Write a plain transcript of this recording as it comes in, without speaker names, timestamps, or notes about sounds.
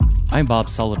I'm Bob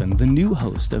Sullivan, the new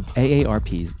host of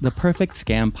AARP's The Perfect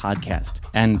Scam podcast.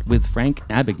 And with Frank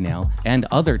Abagnale and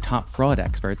other top fraud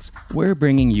experts, we're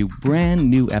bringing you brand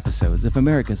new episodes of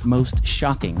America's most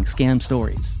shocking scam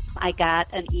stories. I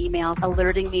got an email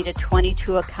alerting me to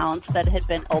 22 accounts that had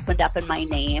been opened up in my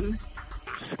name.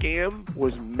 Scam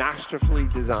was masterfully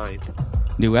designed.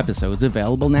 New episodes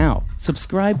available now.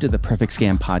 Subscribe to the Perfect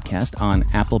Scam podcast on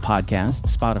Apple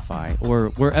Podcasts, Spotify,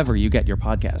 or wherever you get your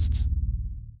podcasts.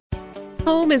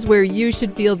 Home is where you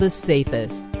should feel the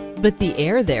safest, but the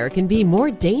air there can be more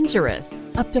dangerous,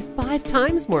 up to 5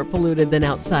 times more polluted than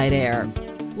outside air.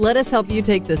 Let us help you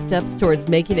take the steps towards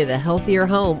making it a healthier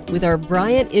home with our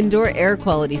Bryant Indoor Air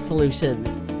Quality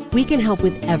Solutions. We can help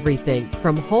with everything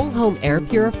from whole home air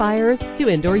purifiers to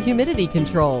indoor humidity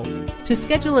control. To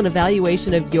schedule an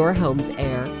evaluation of your home's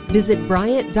air, visit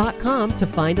Bryant.com to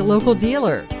find a local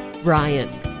dealer.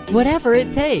 Bryant, whatever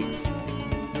it takes.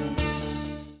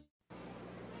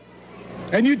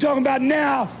 And you talking about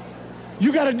now,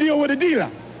 you got to deal with a dealer.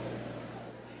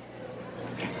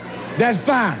 That's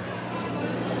fine.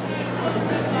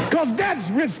 Because that's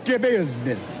risky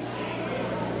business.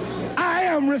 I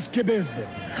am risky business.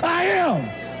 I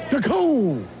am the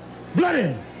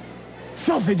cold-blooded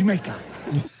sausage maker.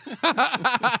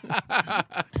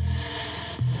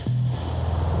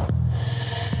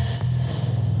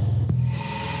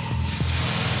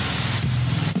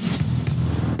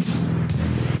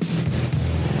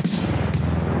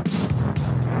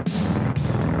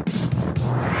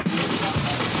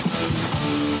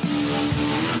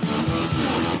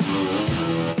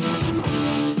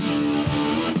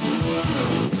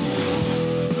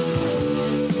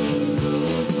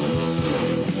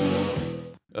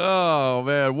 Oh,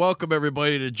 man. Welcome,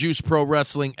 everybody, to Juice Pro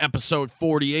Wrestling, episode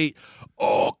 48.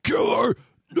 All killer,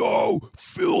 no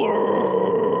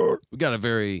filler. We got a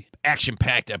very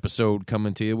action-packed episode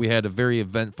coming to you. We had a very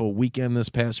eventful weekend this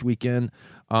past weekend.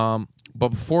 But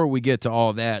before we get to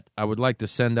all that, I would like to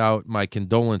send out my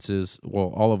condolences,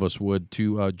 well, all of us would,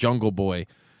 to Jungle Boy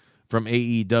from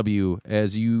AEW.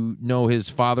 As you know, his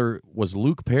father was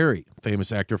Luke Perry,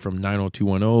 famous actor from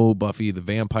 90210, Buffy the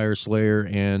Vampire Slayer,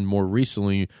 and more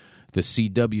recently, the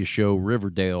CW show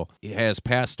Riverdale. He has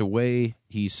passed away.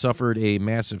 He suffered a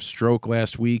massive stroke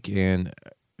last week, and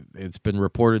it's been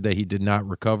reported that he did not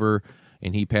recover,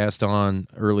 and he passed on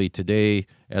early today.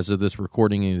 As of this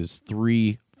recording, it is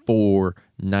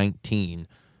 3/4/19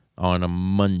 on a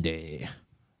Monday.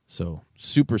 So,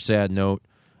 super sad note.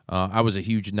 I was a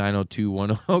huge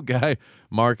 90210 guy,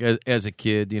 Mark, as a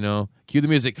kid, you know. Cue the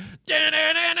music.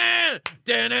 Da-na-na-na,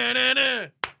 da-na-na-na,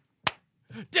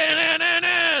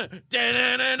 da-na-na-na,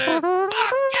 da-na-na-na. Fuck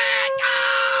it!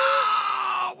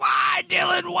 Oh! Why,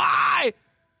 Dylan? Why?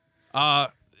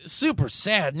 Super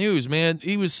sad news, man.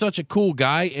 He was such a cool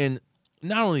guy, and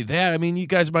not only that, I mean, you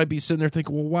guys might be sitting there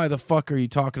thinking, well, why the fuck are you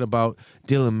talking about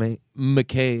Dylan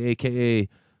McKay, a.k.a.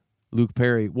 Luke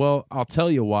Perry? Well, I'll tell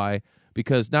you why.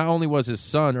 Because not only was his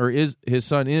son, or his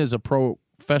son is a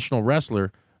professional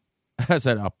wrestler, I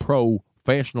said a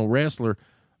professional wrestler,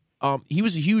 he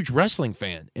was a huge wrestling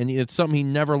fan, and it's something he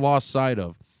never lost sight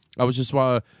of. I was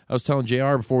telling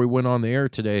JR before we went on the air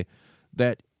today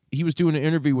that he was doing an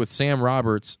interview with Sam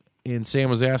Roberts, and Sam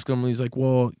was asking him, he's like,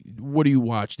 well, what do you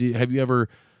watch?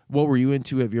 What were you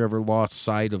into? Have you ever lost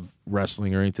sight of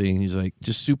wrestling or anything? And he's like,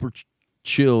 just super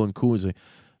chill and cool. He's like,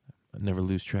 I never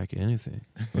lose track of anything.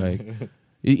 Like,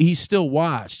 he still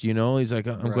watched, you know. He's like,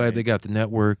 I'm glad they got the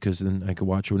network because then I could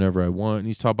watch whenever I want. And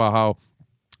he's talking about how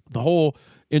the whole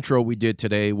intro we did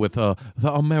today with the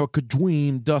America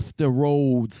Dream, Dusty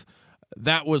Rhodes,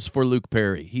 that was for Luke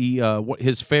Perry.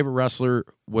 His favorite wrestler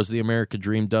was the America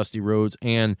Dream, Dusty Rhodes,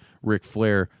 and Ric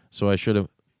Flair. So I should have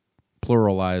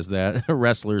pluralized that,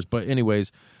 wrestlers. But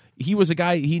anyways, he was a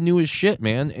guy, he knew his shit,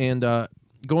 man. And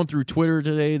going through Twitter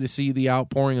today to see the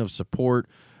outpouring of support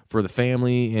for the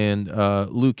family and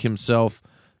Luke himself,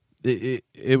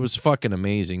 it was fucking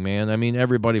amazing, man. I mean,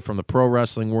 everybody from the pro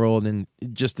wrestling world and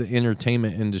just the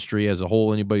entertainment industry as a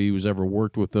whole, anybody who's ever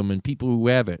worked with them, and people who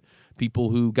haven't,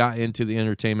 people who got into the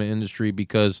entertainment industry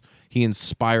because he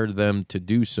inspired them to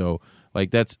do so. Like,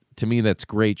 to me, that's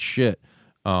great shit.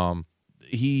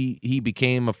 He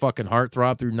became a fucking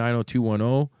heartthrob through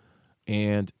 90210,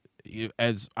 and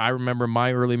as I remember,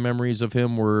 my early memories of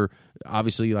him were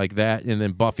obviously like that, and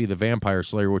then Buffy the Vampire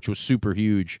Slayer, which was super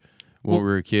huge when we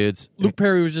were kids. Luke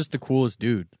Perry was just the coolest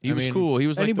dude. He was cool. He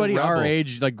was like anybody the rebel. Our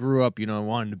age, like, grew up,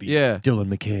 wanting to be Yeah.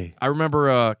 Dylan McKay. I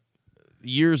remember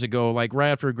years ago, like right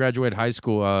after he graduated high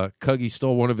school, Cuggy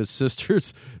stole one of his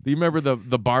sisters. Do you remember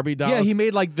the Barbie dolls? Yeah, he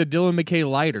made like the Dylan McKay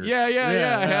lighter. Yeah.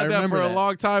 I had that for a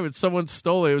long time, and someone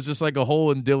stole it. It was just like a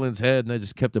hole in Dylan's head, and I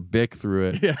just kept a Bic through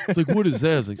it. Yeah. It's like, what is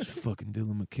that? It's like, fucking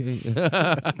Dylan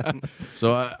McKay.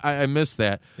 So I missed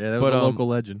that. Yeah, that was a local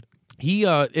legend. He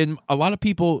and a lot of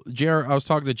people, JR, I was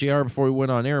talking to JR before we went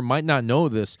on air, might not know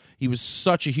this. He was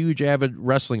such a huge avid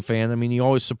wrestling fan. I mean, he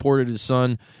always supported his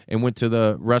son and went to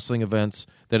the wrestling events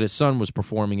that his son was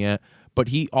performing at. But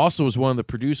he also was one of the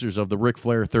producers of the Ric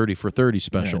Flair 30 for 30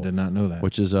 special. Yeah, I did not know that.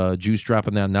 Which is Juice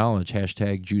dropping that knowledge,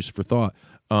 hashtag Juice for Thought.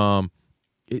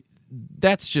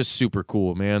 That's just super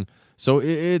cool, man. So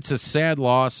it's a sad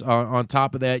loss. On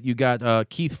top of that, you got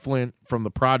Keith Flint from The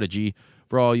Prodigy.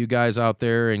 For all you guys out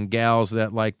there and gals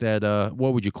that like that,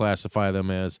 what would you classify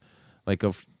them as? Like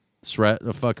a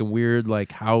fucking weird,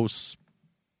 like house,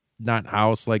 not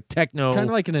house, like techno. Kind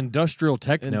of like an industrial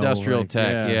techno. Industrial like,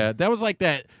 tech, yeah. That was like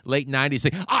that late 90s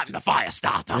thing. I'm the fire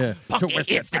starter,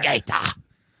 punky instigator.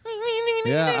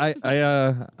 Yeah,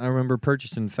 I remember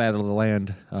purchasing Fat of the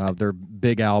Land, their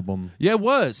big album. Yeah, it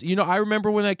was. You know, I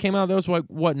remember when that came out. That was like,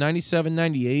 what, 97,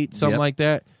 98, something like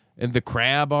that? And the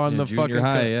crab on the junior fucking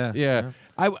high, yeah.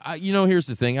 I you know, here's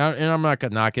the thing, and I'm not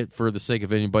gonna knock it for the sake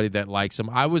of anybody that likes him.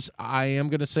 I am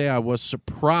gonna say I was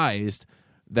surprised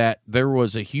that there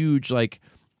was a huge, like,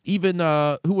 even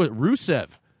who was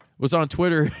Rusev was on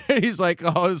Twitter and he's like,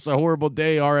 oh, it's a horrible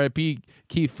day, R.I.P.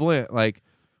 Keith Flint. Like,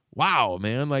 wow,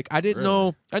 man. Like, I didn't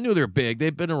know. I knew they're big.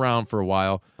 They've been around for a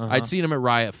while. I'd seen them at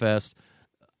Riot Fest.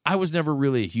 I was never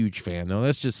really a huge fan, though.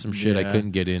 That's just some shit I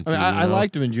couldn't get into. I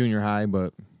liked him in junior high,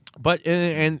 but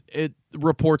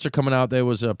reports are coming out that it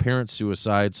was a parent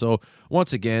suicide. So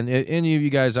once again, any of you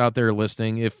guys out there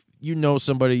listening, if you know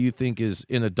somebody you think is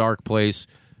in a dark place,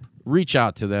 reach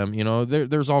out to them. You know,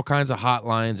 there's all kinds of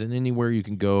hotlines and anywhere you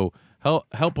can go.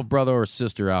 Help a brother or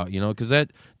sister out, you know, because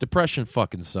that depression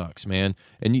fucking sucks, man.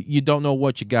 And you don't know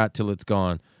what you got till it's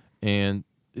gone. And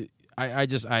I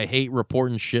hate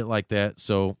reporting shit like that.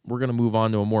 So we're gonna move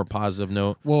on to a more positive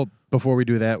note. Well, before we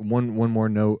do that, one more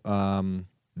note.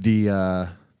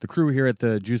 The crew here at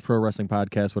the Juice Pro Wrestling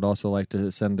Podcast would also like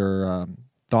to send their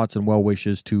thoughts and well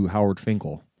wishes to Howard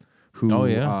Finkel, who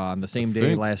on the same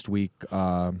day last week,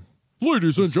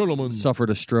 ladies and gentlemen, suffered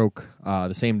a stroke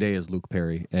the same day as Luke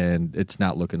Perry, and it's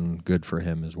not looking good for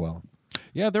him as well.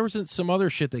 Yeah, there was some other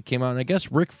shit that came out, and I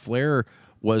guess Ric Flair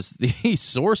was the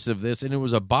source of this, and it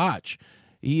was a botch.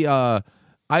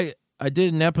 I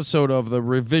did an episode of the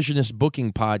Revisionist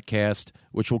Booking Podcast,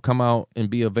 which will come out and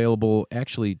be available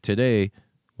actually today.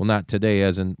 Well, not today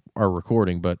as in our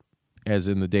recording, but as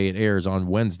in the day it airs on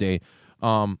Wednesday.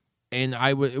 And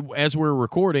as we're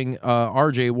recording,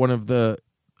 RJ, one of the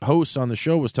hosts on the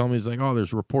show, was telling me, he's like, oh,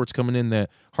 there's reports coming in that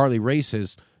Harley Race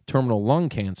has terminal lung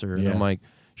cancer. And I'm like,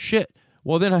 shit.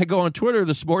 Well, then I go on Twitter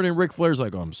this morning, Ric Flair's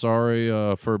like, oh, I'm sorry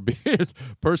for being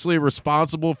personally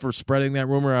responsible for spreading that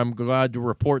rumor. I'm glad to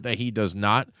report that he does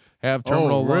not have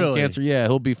terminal lung cancer. Yeah,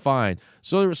 he'll be fine.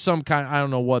 So there was some kind, I don't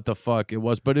know what the fuck it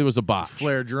was, but it was a botch.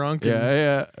 Flair drunk.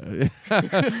 Yeah.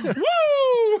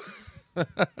 Woo!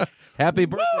 Happy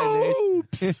birthday,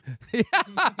 Nate.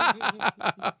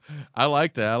 I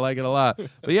like that. I like it a lot.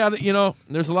 But yeah, you know,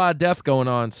 there's a lot of death going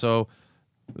on, so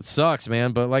it sucks,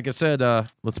 man. But like I said,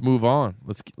 let's move on.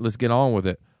 Let's get on with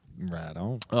it. Right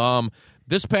on.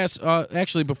 This past,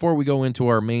 actually, before we go into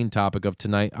our main topic of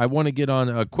tonight, I want to get on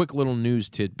a quick little news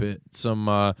tidbit.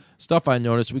 Some stuff I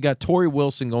noticed. We got Tori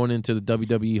Wilson going into the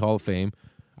WWE Hall of Fame.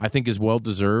 I think is well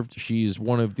deserved. She's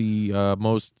one of the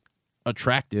most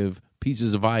attractive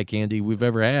pieces of eye candy we've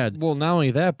ever had. Well, not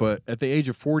only that, but at the age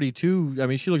of 42, I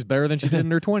mean, she looks better than she did in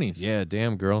her 20s. Yeah,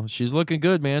 damn, girl. She's looking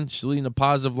good, man. She's leading a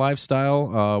positive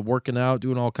lifestyle, working out,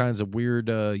 doing all kinds of weird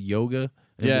yoga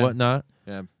and whatnot.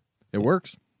 Yeah, it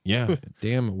works. Yeah,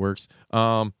 damn, it works.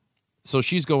 So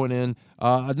she's going in.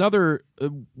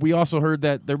 We also heard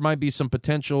that there might be some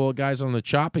potential guys on the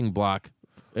chopping block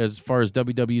as far as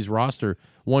WWE's roster.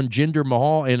 One, Jinder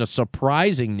Mahal, and a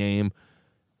surprising name,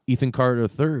 Ethan Carter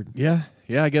III. Yeah,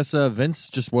 I guess Vince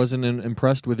just wasn't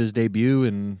impressed with his debut,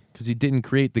 and because he didn't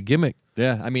create the gimmick.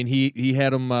 Yeah, I mean he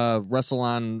had him wrestle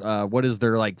on what is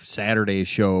their like Saturday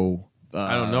show?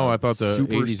 I don't know. I thought the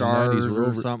Superstars 80s and 90s were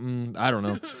or something. I don't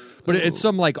know, but it's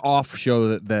some like off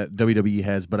show that WWE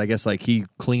has. But I guess like he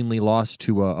cleanly lost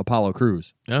to Apollo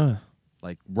Crews.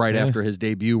 Like right after his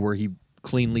debut, where he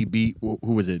cleanly beat who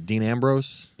was it? Dean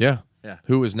Ambrose. Yeah.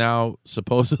 Who is now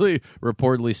supposedly,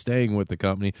 reportedly staying with the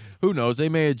company. Who knows? They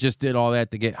may have just did all that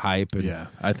to get hype. And, yeah,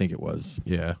 I think it was.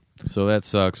 Yeah. So that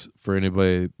sucks for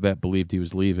anybody that believed he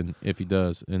was leaving, if he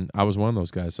does. And I was one of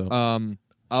those guys. So I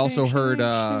also heard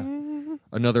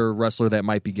Another wrestler that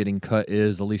might be getting cut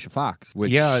is Alicia Fox.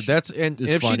 Which and is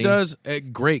if funny. she does,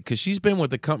 great, because she's been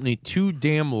with the company too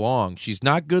damn long. She's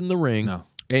not good in the ring. No.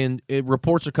 And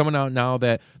reports are coming out now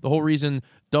that the whole reason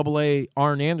AA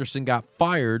Arn Anderson got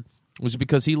fired was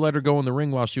because he let her go in the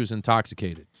ring while she was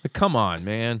intoxicated. Come on,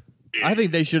 man. I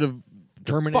think they should have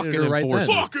terminated her right then.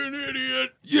 Fucking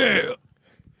idiot. Yeah.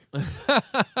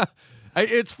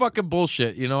 It's fucking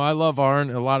bullshit. You know, I love Arn.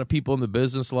 A lot of people in the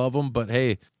business love him, but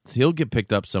hey, he'll get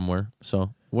picked up somewhere.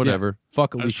 So whatever.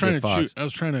 Fuck Alicia Fox. I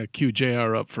was trying to cue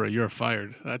JR up for a "you're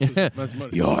fired." That's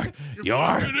much.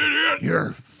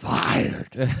 You're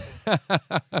fired.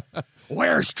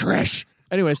 Where's Trish?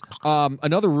 Anyways,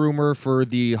 another rumor for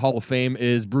the Hall of Fame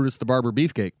is Brutus the Barber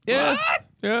Beefcake. Yeah.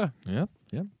 Yeah. Yep.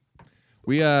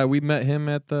 We met him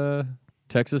at the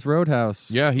Texas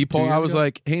Roadhouse. Yeah, he pulled. 2 years I was ago.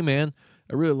 like, hey man,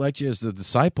 I really liked you as the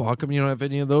disciple. How come you don't have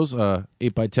any of those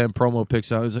 8x10 promo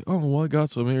pics out? He's like, oh, well, I got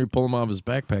some. Here, pull them out of his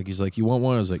backpack. He's like, you want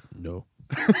one? I was like, no.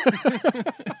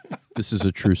 This is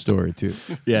a true story too.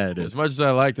 Yeah, it is. As much as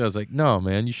I liked it, I was like, no,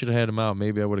 man, you should have had him out.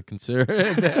 Maybe I would have considered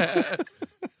it.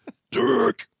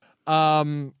 Dick.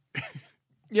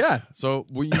 Yeah. So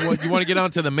you want to get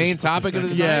on to the main topic of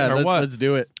the Yeah, night, or what? let's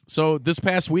do it. So this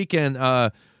past weekend,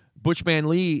 Butchman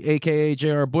Lee, a.k.a.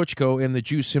 J.R. Butchko, and the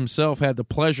Juice himself had the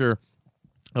pleasure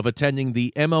of attending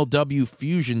the MLW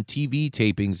Fusion TV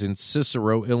tapings in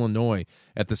Cicero, Illinois,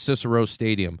 at the Cicero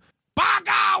Stadium. By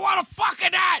God, what a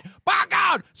fucking night! By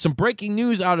God! Some breaking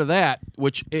news out of that,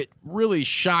 which it really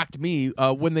shocked me.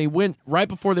 When they went, right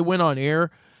before they went on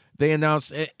air, they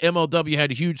announced MLW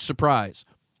had a huge surprise.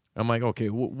 I'm like, okay,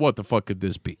 what the fuck could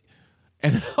this be?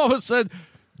 And all of a sudden,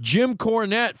 Jim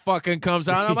Cornette fucking comes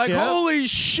out. I'm like, Yep. holy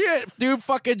shit, dude,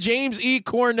 fucking James E.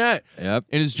 Cornette. Yep.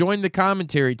 And has joined the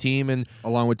commentary team. And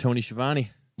Along with Tony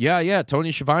Schiavone. yeah,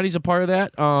 Tony Schiavone's a part of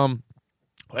that.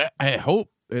 I hope,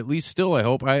 at least still I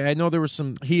hope. I know there was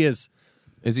some. He is.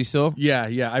 Is he still? Yeah.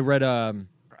 I read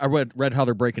how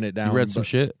they're breaking it down. You read some but-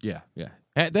 shit? Yeah.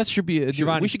 That should be.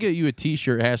 Schiavone. We should get you a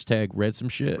T-shirt. # read some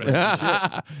shit.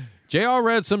 JR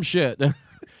read some shit.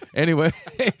 Anyways,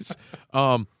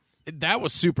 that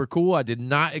was super cool. I did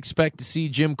not expect to see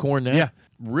Jim Cornette. Yeah.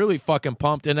 Really fucking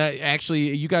pumped. And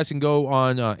actually, you guys can go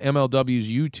on MLW's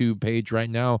YouTube page right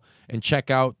now and check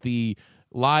out the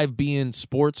live Being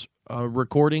Sports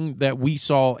recording that we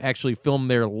saw actually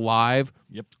filmed there live.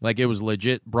 Yep. Like it was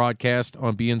legit broadcast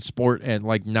on Being Sport at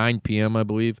like 9 p.m., I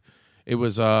believe. It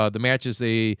was the matches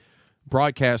they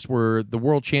broadcast were the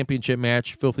World Championship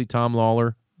match, Filthy Tom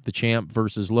Lawler, the champ,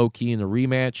 versus Low Key in a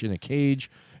rematch in a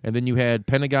cage. And then you had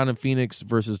Pentagon and Phoenix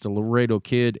versus the Laredo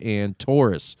Kid and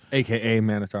Taurus. A.K.A.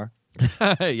 Manitar.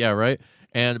 Yeah, right?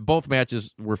 And both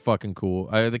matches were fucking cool.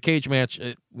 The cage match,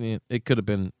 it could have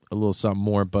been a little something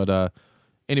more. But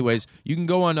anyways, you can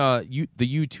go on the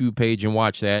YouTube page and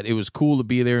watch that. It was cool to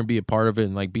be there and be a part of it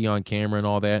and like be on camera and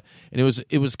all that. And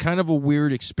it was kind of a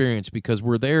weird experience because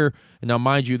we're there. And now,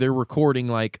 mind you, they're recording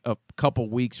like a couple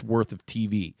weeks worth of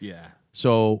TV. Yeah.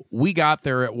 So we got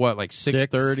there at what, like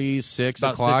 6:30, 6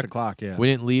 about o'clock? 6 o'clock, yeah. We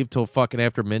didn't leave till fucking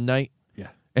after midnight. Yeah.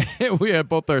 And we had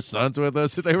both our sons with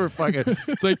us. They were fucking,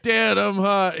 it's like, Dad, I'm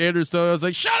hot. Andrew's still, I was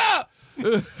like, shut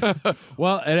up!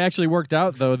 Well, it actually worked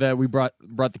out though that we brought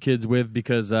the kids with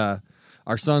because our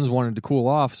sons wanted to cool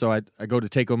off. So I go to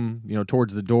take them,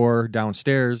 towards the door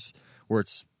downstairs where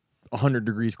it's 100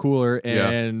 degrees cooler,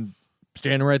 and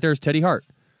standing right there is Teddy Hart.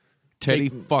 Teddy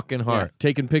fucking Hart. Yeah,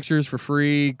 taking pictures for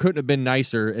free. Couldn't have been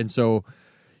nicer. And so,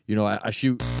 I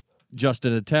shoot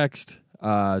Justin a text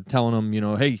telling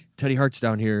him, hey, Teddy Hart's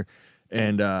down here.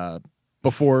 And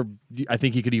before I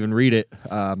think he could even read it,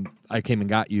 I came and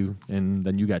got you, and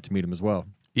then you got to meet him as well.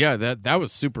 Yeah, that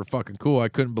was super fucking cool. I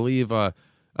couldn't believe. I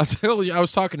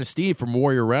was talking to Steve from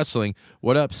Warrior Wrestling.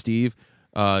 What up, Steve?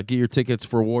 Get your tickets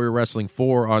for Warrior Wrestling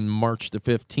 4 on March the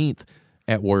 15th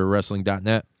at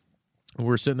warriorwrestling.net.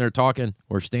 We're sitting there talking,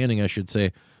 or standing, I should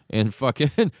say, and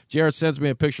fucking JR sends me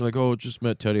a picture like, oh, just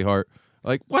met Teddy Hart.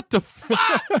 Like, what the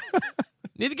fuck?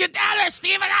 Need to get down there,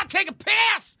 Steve. I gotta take a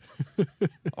piss.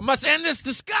 I must end this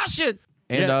discussion.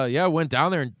 And I went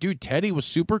down there, and dude, Teddy was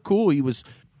super cool. He was.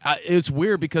 It's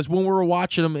weird because when we were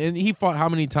watching him, and he fought how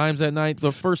many times that night?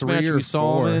 The first match we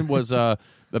saw him in was the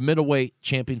middleweight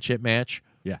championship match.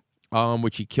 Yeah.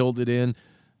 Which he killed it in.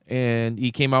 And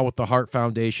he came out with the Hart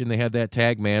Foundation. They had that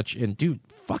tag match. And, dude,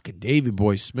 fucking Davey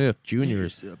Boy Smith Jr.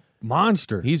 is a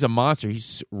monster. He's a monster.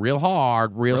 He's real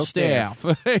hard, real stiff.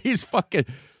 He's fucking...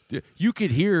 You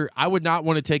could hear... I would not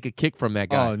want to take a kick from that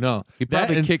guy. Oh, no. He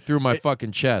probably kicked through my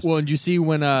fucking chest. Well, and you see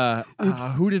when...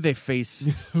 who did they face?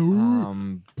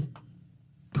 Who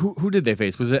did they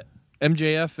face? Was it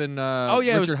MJF and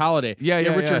Richard Holiday. Yeah,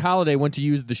 Richard Holiday went to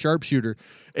use the sharpshooter,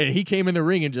 and he came in the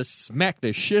ring and just smacked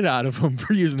the shit out of him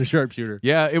for using the sharpshooter.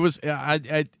 Yeah, it was.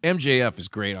 MJF is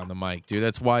great on the mic, dude.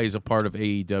 That's why he's a part of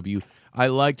AEW. I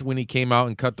liked when he came out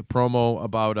and cut the promo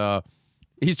about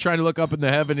he's trying to look up in the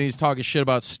heaven and he's talking shit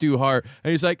about Stu Hart,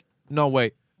 and he's like, "No,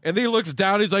 wait." And then he looks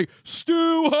down. He's like,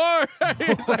 "Stu Hart."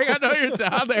 He's like, "I know you're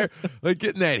down there, like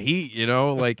getting that heat, you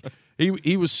know." Like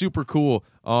he was super cool.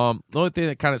 The only thing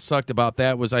that kind of sucked about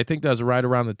that was I think that was right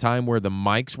around the time where the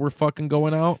mics were fucking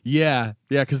going out. Yeah,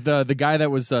 because the guy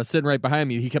that was sitting right behind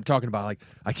me, he kept talking about like,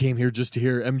 I came here just to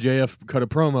hear MJF cut a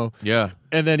promo. Yeah,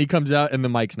 and then he comes out and the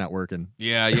mic's not working.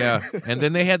 Yeah. And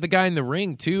then they had the guy in the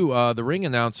ring too, the ring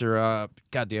announcer.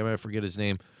 God damn it, I forget his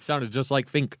name. Sounded just like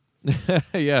Fink.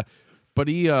 Yeah, but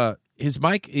his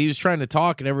mic, he was trying to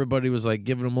talk and everybody was like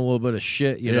giving him a little bit of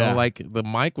shit. You know, like the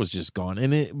mic was just gone,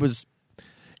 and it was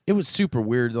super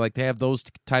weird, like to have those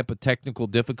type of technical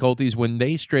difficulties when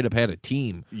they straight up had a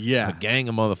team, a gang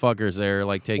of motherfuckers there,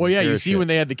 like taking. Well, yeah, care you of see shit. when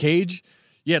they had the cage,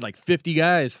 you had like 50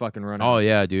 guys fucking running. Oh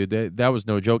yeah, dude, that was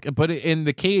no joke. But in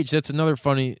the cage, that's another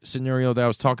funny scenario that I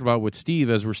was talking about with Steve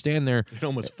as we're standing there. It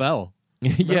almost fell.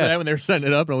 Yeah, Remember that when they were setting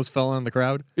it up, it almost fell on the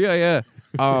crowd. Yeah.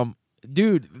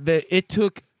 Dude, it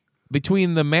took.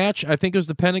 Between the match, I think it was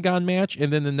the Pentagon match,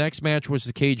 and then the next match was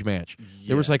the cage match. Yeah.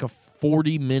 There was like a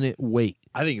 40-minute wait.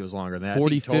 I think it was longer than that.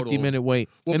 40, 50-minute wait.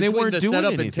 Well, and they weren't the doing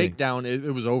setup anything. and takedown,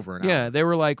 it was over. Yeah, they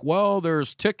were like, well,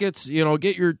 there's tickets. You know,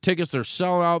 get your tickets. They're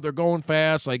selling out. They're going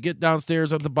fast. Like, get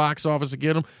downstairs at the box office to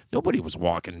get them. Nobody was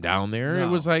walking down there. No. It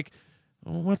was like,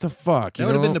 oh, what the fuck? That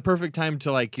would have been the perfect time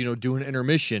to, like, you know, do an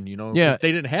intermission, you know? 'Cause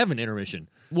they didn't have an intermission.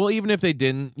 Well, even if they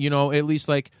didn't, you know, at least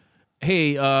like,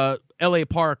 hey, L.A.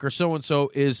 Park or so-and-so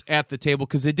is at the table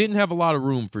because they didn't have a lot of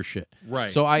room for shit.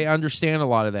 Right. So I understand a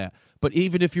lot of that. But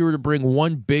even if you were to bring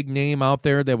one big name out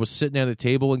there that was sitting at a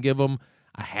table and give them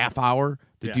a half hour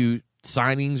to do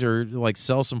signings or like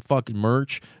sell some fucking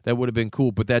merch, that would have been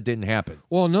cool, but that didn't happen.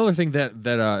 Well, another thing that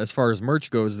as far as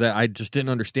merch goes that I just didn't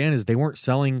understand is they weren't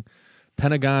selling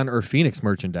Pentagon or Phoenix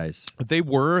merchandise. They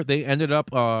were. They ended up...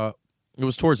 it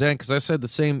was towards the end because I said the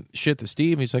same shit to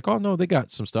Steve. And he's like, "Oh no, they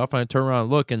got some stuff." And I turn around and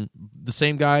look, and the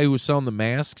same guy who was selling the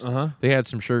masks, they had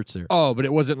some shirts there. Oh, but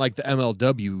it wasn't like the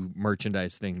MLW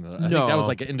merchandise thing. I think that was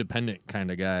like an independent kind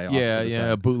of guy.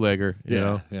 Yeah, a bootlegger. You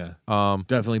know?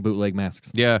 Definitely bootleg masks.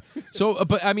 Yeah. So,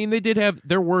 but I mean,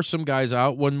 there were some guys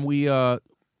out when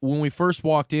we first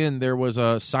walked in. There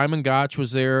was Simon Gotch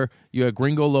was there. You had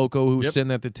Gringo Loco who was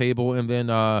sitting at the table, and then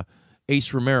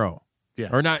Ace Romero. Yeah.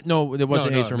 Or not? No, it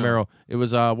wasn't Ace Romero. It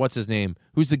was what's his name?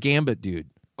 Who's the Gambit dude?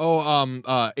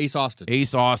 Oh, Ace Austin.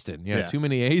 Ace Austin. Yeah. Too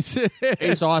many Aces.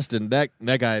 Ace Austin. That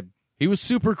guy. He was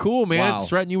super cool, man. Wow.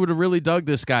 Stratton, you would have really dug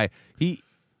this guy. He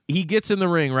gets in the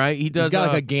ring, right? He's got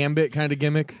like a Gambit kind of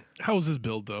gimmick. How was his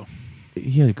build, though?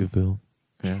 He had a good build.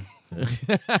 Yeah.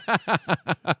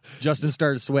 Justin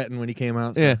started sweating when he came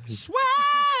out. So yeah. Sweat!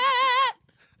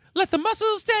 Let the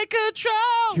muscles take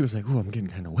control. He was like, "Ooh, I'm getting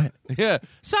kind of wet." Yeah.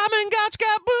 Simon Gotch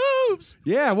got boobs.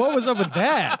 Yeah, what was up with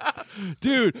that?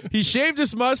 Dude, he shaved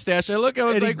his mustache. I look, I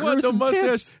was And he like, grew what the some mustache?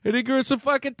 tits. And he grew some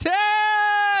fucking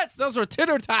tits. Those were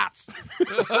titter tots.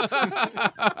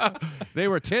 They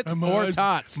were tits or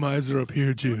tots. My eyes are up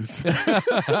here, Juice.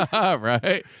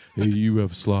 Right? Hey, you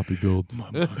have a sloppy build.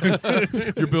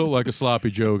 You're built like a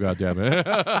sloppy Joe, goddammit.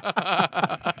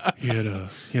 He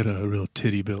had a real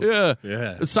titty build.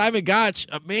 Yeah. Simon Gotch,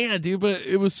 man, dude, but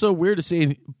it was so weird to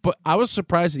see. But I was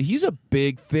surprised that he's a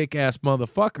big, thick-ass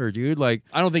motherfucker, dude. Like,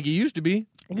 I don't think he used to be.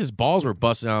 I think his balls were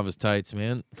busting out of his tights,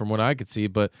 man, from what I could see.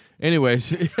 But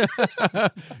anyways,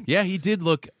 yeah, he did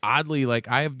look oddly like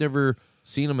I have never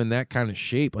seen him in that kind of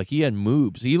shape. Like, he had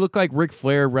moves. He looked like Ric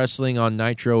Flair wrestling on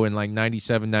Nitro in like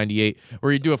 97, 98,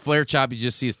 where you do a Flair chop, you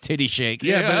just see his titty shake.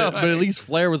 Yeah, but at least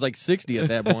Flair was like 60 at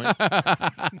that point.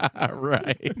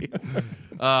 Right.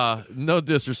 No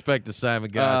disrespect to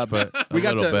Simon Gotch, but we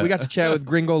got to chat with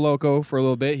Gringo Loco for a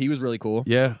little bit. He was really cool.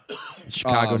 Yeah.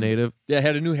 Chicago native. Yeah,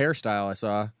 had a new hairstyle I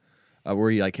saw.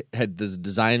 Where he like had the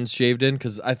designs shaved in,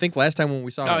 because I think last time when we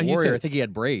saw him at Warrior, I think he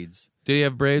had braids. Did he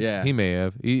have braids? Yeah. He may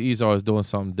have. He's always doing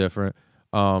something different.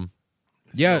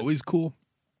 Yeah. Always cool.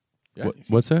 Yeah.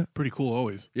 What's that? Pretty cool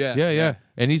always. Yeah.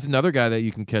 And he's another guy that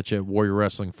you can catch at Warrior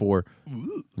Wrestling 4.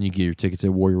 And you get your tickets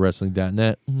at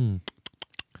warriorwrestling.net.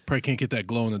 Probably can't get that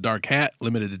glow-in-the-dark hat,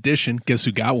 limited edition. Guess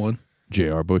who got one?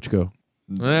 J.R. Butchko.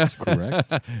 That's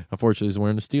correct. Unfortunately, he's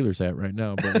wearing the Steelers hat right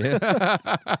now. But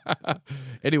yeah.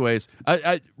 Anyways,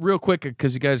 I real quick,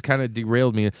 because you guys kind of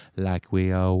derailed me like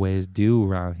we always do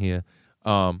around here.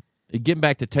 Getting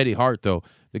back to Teddy Hart, though,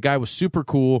 the guy was super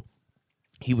cool.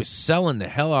 he was selling the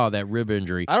hell out of that rib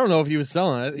injury. I don't know if he was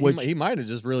selling it. Which- He might have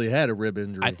just really had a rib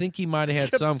injury. I think he might have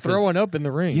had Kept some 'cause- throwing up in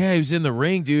the ring. Yeah, he was in the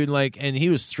ring, dude. Like, and he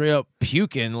was straight up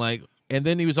puking. Like, and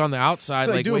then he was on the outside,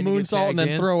 like like do a waiting to get moonsault and tagged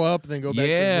then in. throw up, and then go back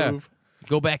to the move.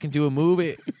 Go back and do a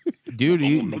move. Dude,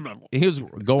 he was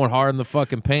going hard in the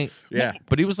fucking paint. Yeah.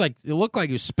 But he was like, it looked like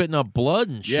he was spitting up blood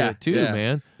and shit too,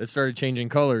 man. It started changing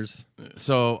colors.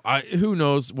 So who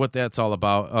knows what that's all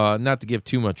about? Not to give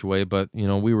too much away, but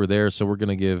we were there, so we're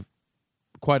gonna give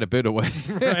quite a bit away.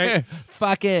 Right.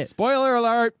 Fuck it. Spoiler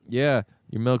alert. Yeah,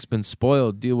 your milk's been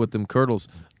spoiled. Deal with them curdles.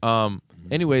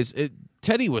 Anyways,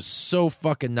 Teddy was so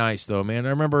fucking nice, though, man. I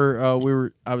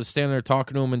remember I was standing there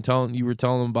talking to him and you were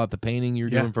telling him about the painting you were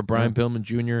doing for Brian Pillman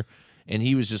Jr., and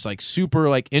he was just like super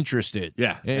like interested.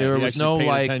 Yeah. And there he was actually no paid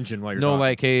like attention while you're no talking.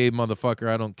 like, hey motherfucker,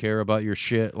 I don't care about your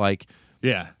shit. Like,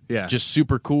 Yeah. just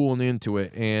super cool and into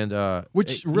it, and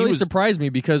Which he really was- surprised me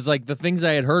because like the things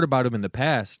I had heard about him in the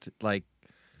past, like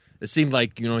it seemed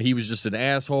like he was just an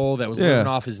asshole that was living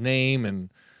off his name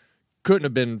and couldn't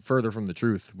have been further from the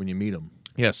truth when you meet him.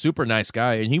 Yeah, super nice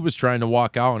guy. And he was trying to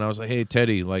walk out, and I was like, hey,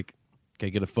 Teddy, like, can I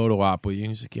get a photo op with you?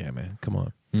 And he's like, yeah, man, come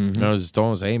on. Mm-hmm. And I was just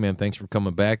telling him, hey, man, thanks for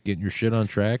coming back, getting your shit on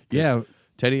track. 'Cause Yeah.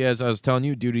 Teddy, as I was telling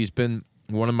you, dude, he's been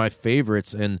one of my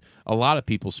favorites and a lot of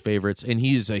people's favorites, and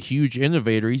he's a huge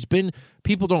innovator.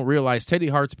 People don't realize Teddy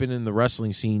Hart's been in the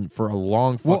wrestling scene for a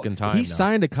long fucking time He now.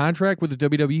 signed a contract with the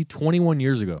WWE 21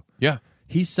 years ago. Yeah.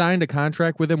 He signed a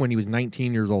contract with him when he was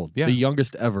 19 years old. Yeah. The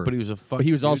youngest ever. But he was a But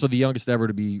he was dude. also the youngest ever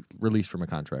to be released from a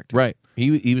contract. Right.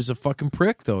 He was a fucking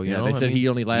prick, though. You Yeah, know? they I said mean, he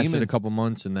only lasted demons. a couple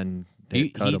months and then they He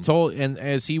cut him. told, and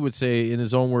as he would say in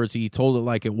his own words, he told it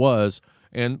like it was.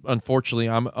 And unfortunately,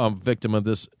 I'm a victim of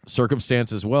this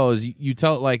circumstance as well. Is you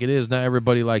tell it like it is, not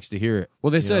everybody likes to hear it.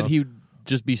 Well, they you said know? he'd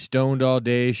just be stoned all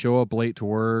day, show up late to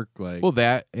work. Like, Well,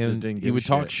 that Just and didn't he give a would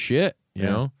talk shit, you Yeah.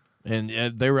 know. And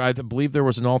I believe there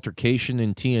was an altercation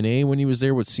in TNA when he was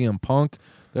there with CM Punk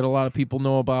that a lot of people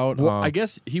know about. well, I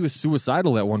guess he was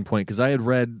suicidal at one point because I had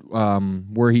read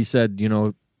where he said,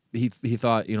 he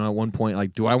thought, at one point,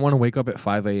 like, do I want to wake up at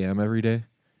 5 a.m. every day?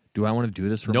 Do I want to do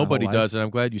this for nobody my whole life? does, and I'm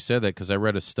glad you said that because I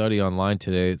read a study online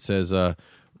today. It says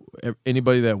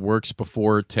anybody that works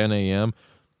before 10 a.m.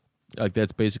 like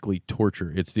that's basically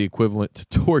torture. It's the equivalent to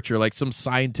torture, like some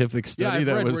scientific Yeah, study I've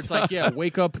that read was where it's like,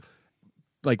 wake up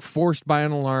like forced by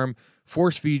an alarm,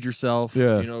 force feed yourself.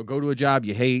 Yeah. Go to a job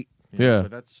you hate. Yeah.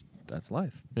 but that's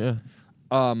life. yeah.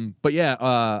 But yeah,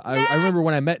 I remember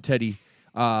when I met Teddy,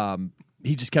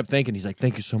 he just kept thanking. He's like,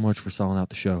 "Thank you so much for selling out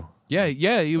the show."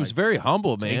 Yeah, he was very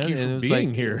humble, man. Thank you and for it was being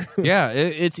like, here. yeah,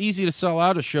 it's easy to sell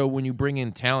out a show when you bring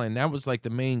in talent. That was like the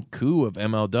main coup of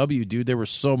MLW, dude. There were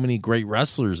so many great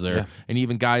wrestlers there, Yeah. and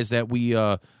even guys that we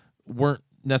weren't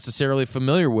necessarily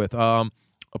familiar with. A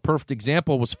perfect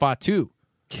example was Fatu.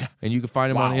 Yeah. And you can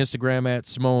find him on Wow. Instagram at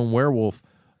Samoan Werewolf.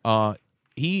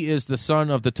 He is the son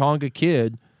of the Tonga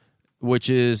Kid, which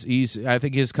is I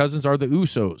think his cousins are the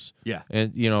Usos. Yeah.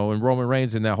 And and Roman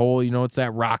Reigns and that whole, it's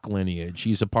that Rock lineage.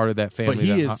 He's a part of that family. But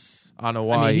he that, is on I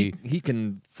Hawaii. mean, he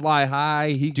can fly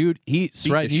high. Dude, he's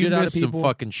beat right. the You shit out of missed some people.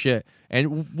 fucking shit.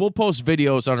 And we'll post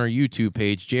videos on our YouTube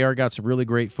page. JR got some really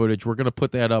great footage. We're gonna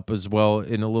put that up as well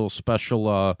in a little special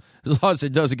as long as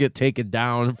it doesn't get taken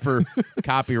down for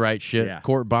copyright shit. Yeah.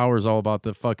 Court Bauer's all about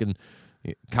the fucking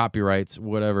copyrights,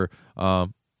 whatever.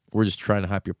 We're just trying to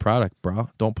hype your product, bro.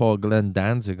 Don't pull a Glenn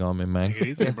Danzig on me, man. Take it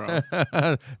easy, bro.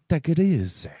 Take it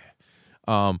easy.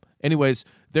 Anyways,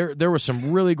 there was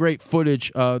some really great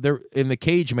footage there in the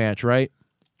cage match, right?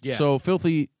 Yeah. So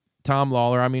filthy Tom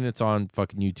Lawler. I mean, it's on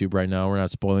fucking YouTube right now. We're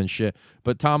not spoiling shit,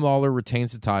 but Tom Lawler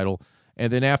retains the title,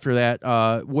 and then after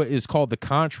that, what is called the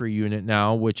Contra Unit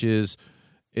now, which is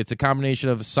it's a combination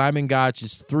of Simon Gotch.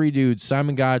 It's three dudes: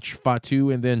 Simon Gotch,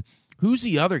 Fatu, and then who's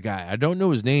the other guy? I don't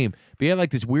know his name, but he had like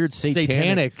this weird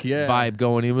satanic yeah. vibe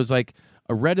going. It was like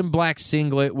a red and black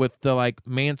singlet with the like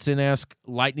Manson-esque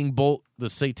lightning bolt, the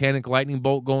satanic lightning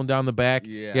bolt going down the back.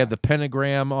 Yeah. He had the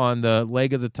pentagram on the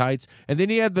leg of the tights, and then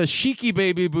he had the Sheiky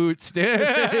baby boots.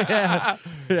 Yeah,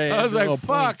 I was the like, little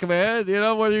fuck, points. man.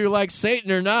 Whether you like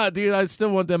Satan or not, dude, I still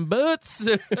want them boots.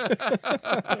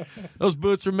 Those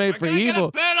boots were made for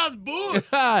evil. Those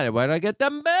boots. Why don't I get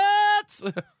them boots?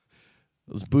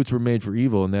 Those boots were made for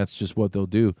evil, and that's just what they'll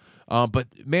do. But,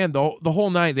 man, the whole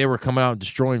night they were coming out and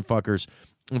destroying fuckers.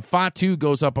 And Fatu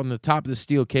goes up on the top of the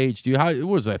steel cage, dude. It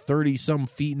was 30-some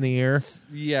feet in the air.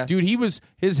 Yeah. Dude,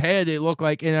 his head, it looked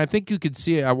like, and I think you could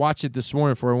see it. I watched it this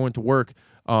morning before I went to work.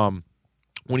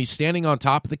 When he's standing on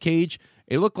top of the cage,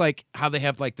 it looked like how they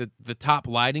have like the top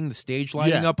lighting, the stage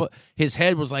lighting Yeah. up. His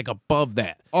head was like above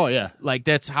that. Oh yeah. Like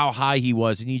that's how high he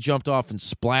was, and he jumped off and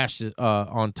splashed it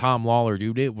on Tom Lawler,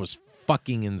 dude. It was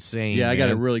fucking insane. Yeah, I got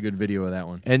a man. really good video of that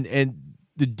one. And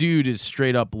the dude is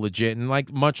straight up legit, and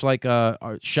much like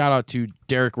shout out to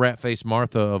Derek Ratface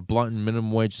Martha of Blunt and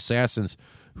Minimum Wage Assassins,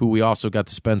 who we also got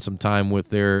to spend some time with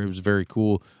there. It was very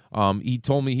cool. He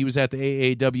told me he was at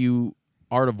the AAW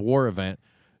Art of War event,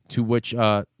 to which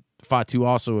Fatu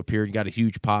also appeared and got a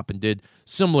huge pop and did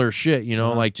similar shit,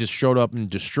 like just showed up and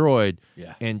destroyed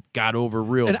and got over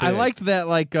real And big. I liked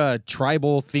that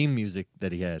tribal theme music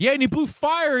that he had. Yeah, and he blew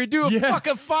fire. He do a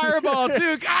fucking fireball,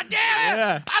 too. God damn it!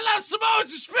 Yeah. I love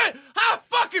Samoans to spit hot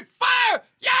fucking fire!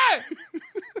 Yeah!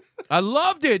 I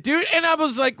loved it, dude. And I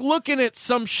was like looking at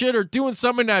some shit or doing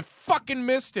something and I fucking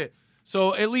missed it.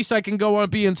 So at least I can go on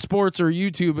Bein Sports or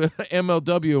YouTube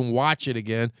MLW and watch it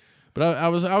again. But I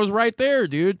was right there,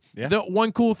 dude. Yeah. The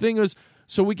one cool thing was,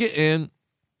 so we get in,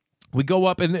 we go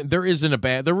up, and there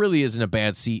really isn't a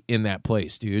bad seat in that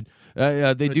place, dude.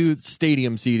 They do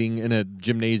stadium seating in a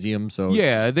gymnasium, so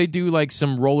they do like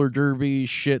some roller derby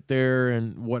shit there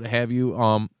and what have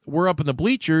you. We're up in the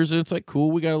bleachers, and it's like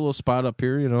cool. We got a little spot up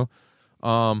here,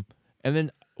 and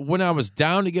then when I was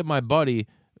down to get my buddy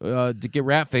to get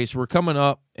Ratface, we're coming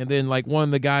up, and then like one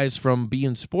of the guys from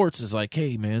Bein Sports is like,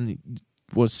 "Hey, man,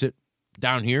 we'll sit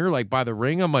down here like by the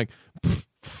ring." I'm like,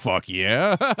 fuck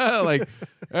yeah. Like,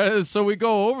 so we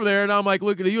go over there and I'm like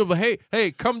looking at you. I'm like,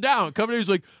 hey, come down. He's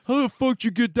like, how the fuck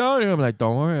you get down here? I'm like,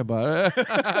 don't worry about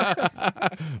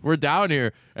it. We're down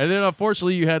here. And then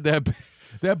unfortunately you had that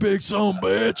big son of a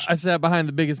bitch. I sat behind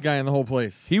the biggest guy in the whole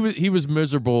place. He was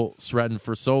miserable sweating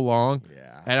for so long.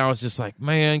 Yeah. And I was just like,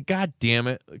 man, god damn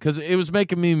it. Because it was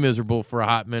making me miserable for a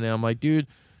hot minute. I'm like, dude,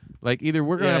 like either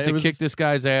we're going to have to kick this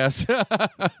guy's ass. Yeah,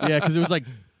 because it was like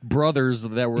brothers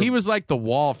that were. He was like the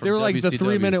wall from They were like the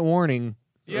WCW. 3-minute warning.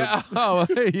 Yeah. Oh,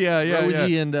 yeah.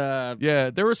 Rosie yeah. and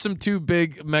yeah, there were some two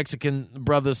big Mexican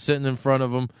brothers sitting in front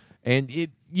of him, and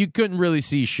you couldn't really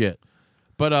see shit.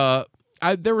 But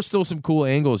there were still some cool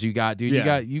angles you got, dude.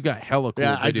 Yeah. You got hella cool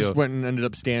yeah, video. I just went and ended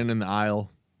up standing in the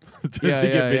aisle to Yeah,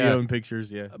 get yeah, video yeah. and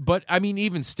pictures. Yeah, But I mean,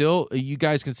 even still, you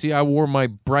guys can see I wore my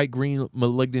bright green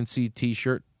Malignancy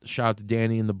T-shirt. Shout out to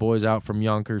Danny and the boys out from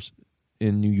Yonkers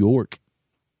in New York,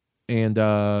 and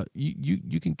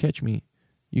you can catch me,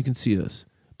 you can see us.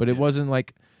 But it wasn't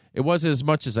as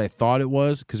much as I thought it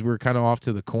was because we were kind of off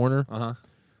to the corner.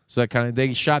 So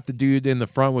they shot the dude in the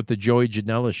front with the Joey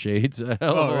Janela shades.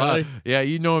 Oh, really? Yeah,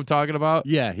 you know what I'm talking about?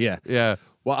 Yeah.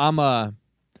 Well,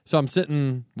 I'm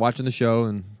sitting watching the show,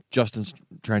 and Justin's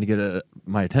trying to get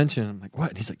my attention. I'm like, what?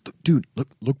 And he's like, dude,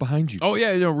 look behind you. Oh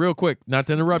yeah, real quick, not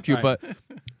to interrupt you, but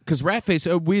because Ratface,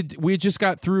 we just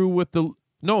got through with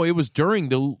it was during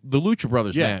the Lucha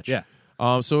Brothers match. Yeah.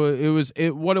 So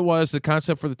what it was, the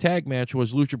concept for the tag match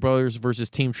was Lucha Brothers versus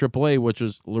Team AAA, which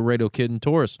was Laredo Kid and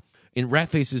Taurus. And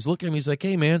Ratface is looking at me, he's like,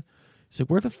 hey man, he's like,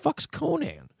 where the fuck's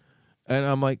Conan? And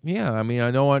I'm like, yeah, I mean,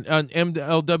 I know on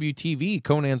MLW TV,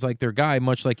 Conan's like their guy,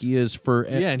 much like he is for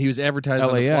and he was advertised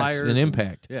LAX on the flyers and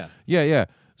Impact. Yeah.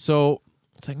 So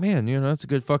it's like, man, that's a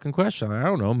good fucking question. I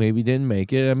don't know, maybe didn't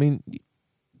make it. I mean,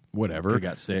 whatever. He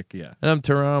got sick, yeah. And I'm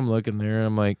turning around, I'm looking there, and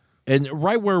I'm like, and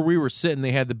right where we were sitting,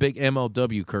 they had the big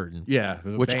MLW curtain. Yeah,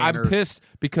 which I'm pissed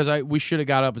because we should have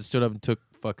got up and stood up and took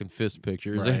fucking fist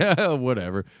pictures. Right.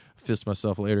 Whatever. Fist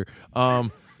myself later.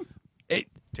 I'm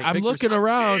pictures. looking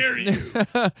around.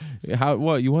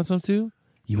 What? You want some too?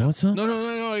 You want some?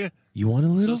 No. You want a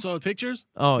little? So pictures?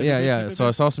 Oh yeah. So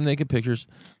I saw some naked pictures.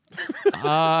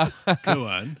 Go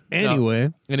on.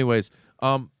 Anyways,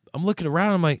 I'm looking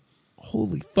around. I'm like,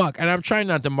 holy fuck! And I'm trying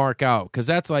not to mark out because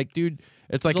that's like, dude,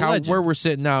 it's like where we're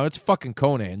sitting now. It's fucking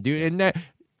Conan, dude, and that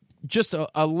just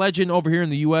a legend over here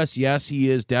in the U.S. Yes, he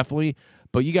is definitely,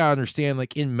 but you gotta understand,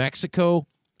 like in Mexico,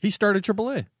 he started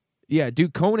AAA. Yeah,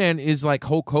 dude, Conan is like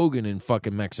Hulk Hogan in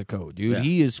fucking Mexico, dude. Yeah.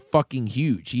 He is fucking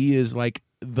huge. He is like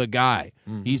the guy.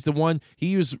 Mm-hmm. He's the one.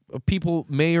 People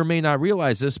may or may not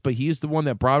realize this, but he's the one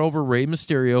that brought over Rey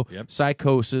Mysterio,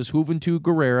 Psychosis, Juventud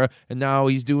Guerrera, and now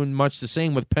he's doing much the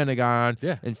same with Pentagon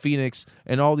and Phoenix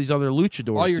and all these other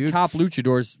luchadors. All your dude. top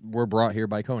luchadors were brought here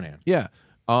by Conan. Yeah.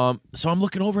 So I'm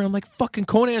looking over and I'm like, fucking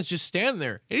Conan's just standing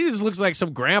there. He just looks like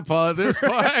some grandpa at this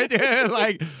point. Dude.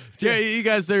 Like, you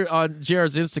guys there on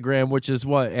JR's Instagram, which is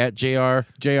what, at JR?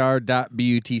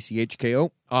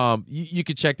 JR.BUTCHKO. You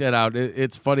could check that out.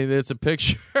 It's funny that it's a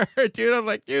picture, dude. I'm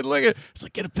like, dude, look at. It's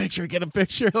like, get a picture.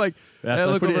 Like, That's I why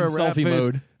I look put it over in at Rat selfie Face.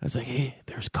 mode. I was like, hey,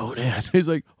 there's Conan. He's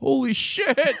like, holy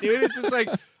shit, dude. It's just like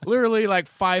literally like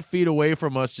 5 feet away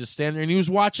from us, just standing there, and he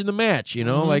was watching the match. You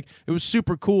know, like it was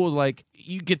super cool. Like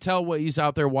you could tell what he's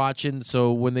out there watching.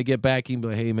 So when they get back, he can be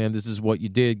like, hey, man, this is what you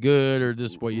did good, or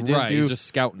this is what you didn't do. He's just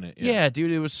scouting it. Yeah,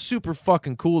 dude, it was super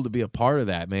fucking cool to be a part of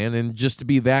that, man, and just to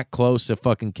be that close to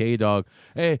fucking K-Dog.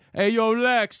 Hey, yo,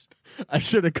 Lex. I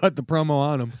should have cut the promo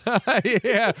on him.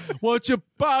 Yeah, why don't you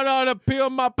bow down and peel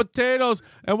my potatoes,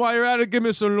 and while you're at it, give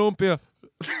me some lumpia.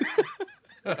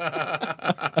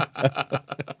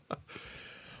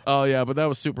 Oh yeah, but that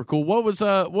was super cool. What was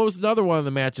another one of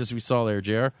the matches we saw there,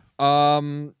 JR?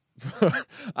 Out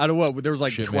of what? There was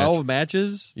like Shit 12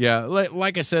 matches. Yeah,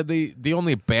 like I said, the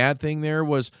only bad thing there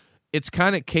was it's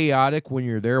kind of chaotic when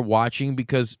you're there watching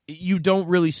because you don't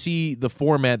really see the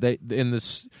format that in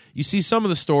this. You see some of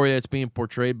the story that's being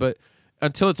portrayed, but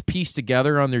until it's pieced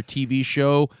together on their TV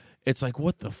show, it's like,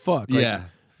 what the fuck? Like, Yeah.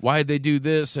 why did they do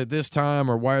this at this time,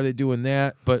 or why are they doing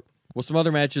that? But Well, some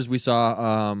other matches we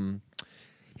saw.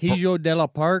 Hijo de la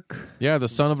Park yeah, the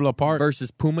son of La Park.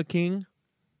 versus Puma King.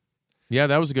 Yeah,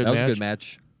 that was a good That match. was a good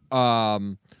match.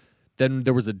 Then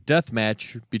there was a death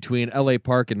match between L.A.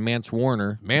 Park and Mance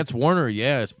Warner. Mance Warner,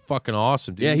 yeah, is fucking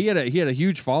awesome, dude. Yeah, he had a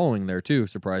huge following there too.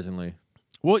 Surprisingly,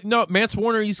 Well, no, Mance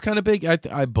Warner, he's kind of big.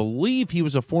 I believe he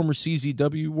was a former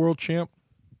CZW world champ.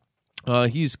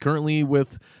 He's currently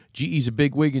with he's a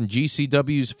big wig in GCW.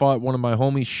 He's fought one of my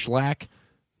homies, Schlack.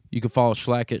 You can follow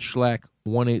Schlack at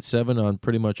Schlack187 on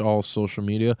pretty much all social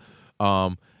media.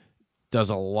 Does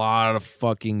a lot of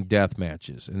fucking death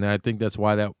matches, and I think that's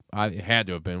why it had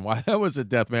to have been why that was a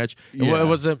death match. Yeah. It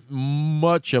wasn't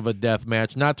much of a death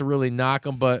match, not to really knock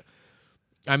him, but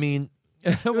I mean.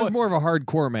 it was more of a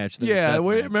hardcore match than a Yeah, death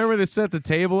match. remember they set the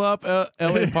table up?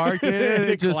 L.A. Park did it.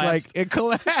 It just collapsed. it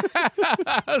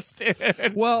collapsed.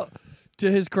 Dude. Well, to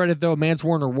his credit though, Mance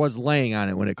Warner was laying on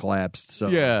it when it collapsed. So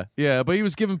Yeah, but he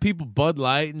was giving people Bud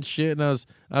Light and shit, and I was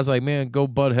like, man, go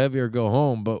Bud Heavy or go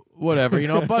home. But whatever,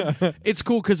 But it's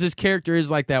cool because his character is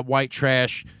like that white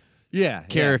trash.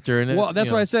 Character, and well, it's,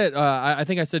 that's what I said. I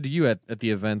think I said to you at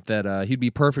the event that he'd be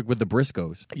perfect with the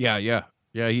Briscoes. Yeah,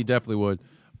 he definitely would.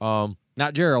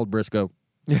 Not Gerald Briscoe.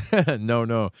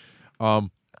 No.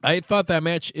 I thought that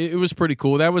match it was pretty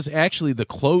cool. That was actually the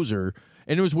closer,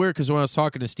 and it was weird because when I was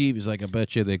talking to Steve, he's like, "I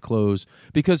bet you they close,"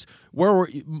 because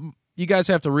you guys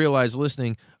have to realize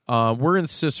listening. We're in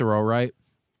Cicero, right?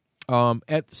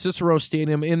 At Cicero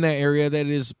Stadium in that area that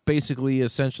is basically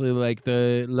essentially like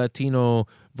the Latino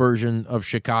version of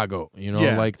Chicago.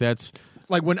 Yeah. Like that's.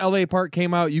 Like when L.A. Park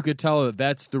came out, you could tell that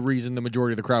that's the reason the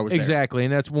majority of the crowd was there. Exactly,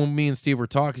 and that's when me and Steve were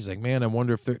talking. He's like, man, I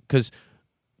wonder if because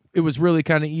it was really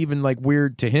kind of even like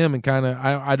weird to him and kind of,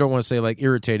 I don't want to say like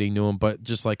irritating to him, but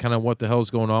just like kind of what the hell's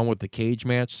going on with the cage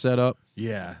match setup.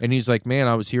 Yeah. And he's like, man,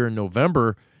 I was here in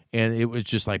November and it was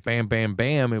just like bam, bam,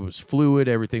 bam. It was fluid.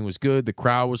 Everything was good. The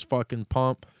crowd was fucking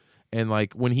pumped. And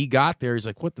like when he got there, he's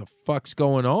like, what the fuck's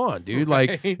going on, dude?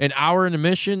 Like an hour in the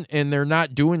mission and they're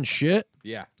not doing shit.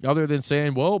 Yeah. Other than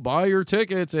saying, well, buy your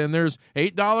tickets and there's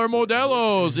 $8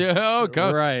 Modelos. Yeah.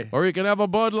 Okay. Right. Or you can have a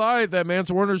Bud Light that Mance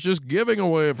Warner's just giving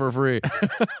away for free.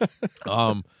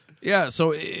 Yeah.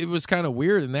 So it was kind of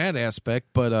weird in that aspect,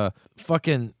 but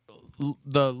fucking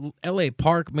the L.A.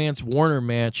 Park Mance Warner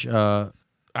match, I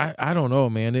don't know,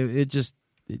 man.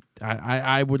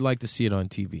 I would like to see it on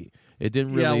TV. It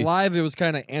didn't really. Yeah, live it was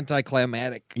kind of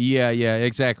anticlimactic. Yeah,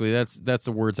 exactly. That's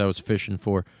the words I was fishing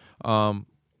for.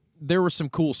 There were some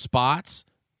cool spots.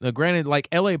 Now, granted, like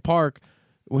L.A. Park,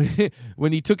 when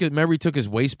he took it, remember he took his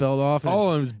waist belt off. And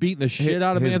And was beating the shit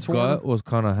out of his Mance gut Warner. was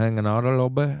kind of hanging out a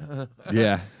little bit.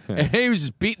 Yeah. And he was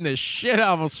just beating the shit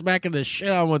out of him, smacking the shit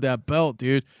out of him with that belt,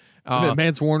 dude. And then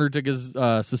Mance Warner took his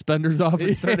suspenders off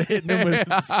and started hitting him with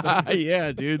his suspenders.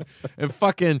 Yeah, dude. And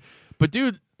fucking, but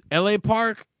dude, L.A.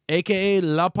 Park, a.k.a.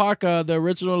 La Parka, the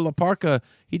original La Parka,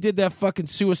 he did that fucking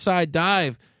suicide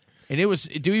dive. And it was,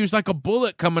 dude, he was like a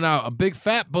bullet coming out, a big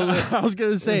fat bullet. I was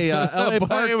going to say, L.A. But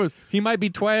Park, he might be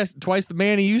twice the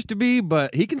man he used to be,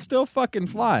 but he can still fucking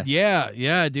fly.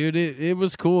 Yeah, dude. It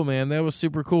was cool, man. That was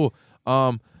super cool.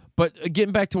 But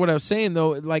getting back to what I was saying, though,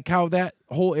 like how that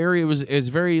whole area is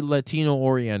very Latino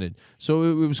oriented. So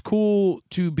it was cool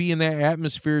to be in that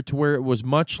atmosphere to where it was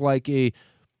much like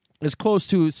as close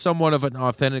to somewhat of an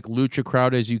authentic lucha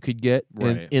crowd as you could get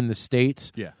in the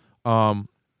States. Yeah.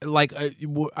 Like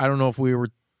I don't know if we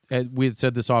had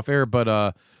said this off air,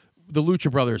 but the Lucha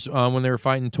Brothers when they were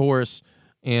fighting Taurus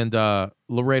and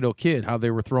Laredo Kid, how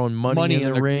they were throwing money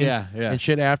in the ring yeah. and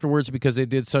shit afterwards because they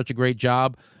did such a great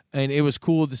job. and it was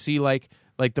cool to see like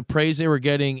the praise they were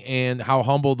getting and how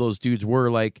humble those dudes were,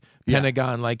 like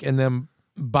Pentagon, like, and them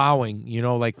bowing, you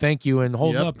know, like thank you and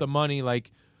holding up the money,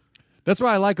 like. That's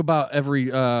what I like about every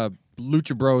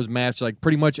Lucha Bros match. Like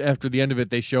pretty much after the end of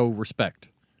it, they show respect.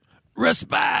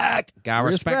 Respect. Gotta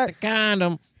respect the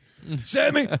condom.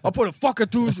 Sammy, I'll put a fucking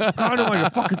condom on your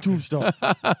fucking tombstone.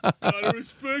 Gotta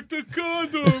respect the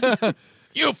condom.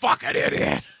 You fucking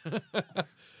idiot.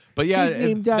 But yeah,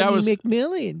 that was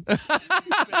McMillian.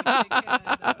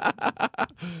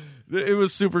 It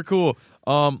was super cool.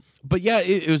 But yeah,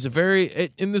 it was a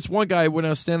very. In this one guy, when I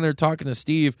was standing there talking to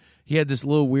Steve, he had this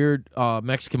little weird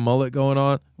Mexican mullet going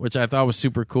on, which I thought was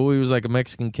super cool. He was like a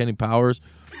Mexican Kenny Powers.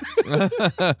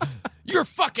 You're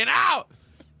fucking out.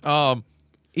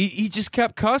 He just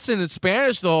kept cussing in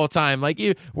Spanish the whole time, like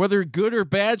whether good or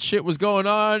bad shit was going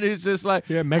on. He's just like,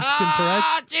 Mexican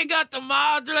Tourette's. Chinga tu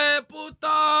madre,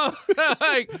 puto.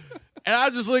 Like, and I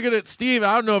was just looking at Steve.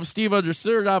 I don't know if Steve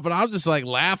understood or not, but I'm just like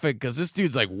laughing because this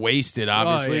dude's like wasted.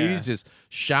 Obviously, he's just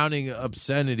shouting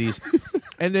obscenities.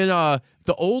 And then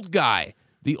the old guy,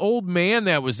 the old man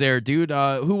that was there, dude.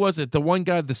 Who was it? The one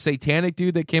guy, the satanic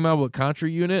dude that came out with Contra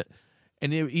Unit.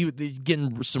 And he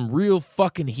getting some real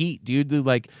fucking heat, dude.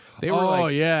 Like they were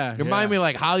remind me of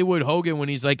like Hollywood Hogan when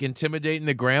he's like intimidating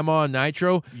the grandma on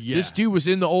Nitro. Yeah. This dude was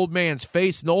in the old man's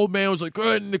face, and the old man was like,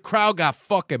 good, and the crowd got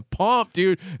fucking pumped,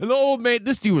 dude. And the old man,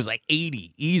 this dude was like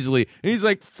 80 easily, and he's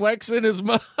like flexing his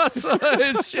muscle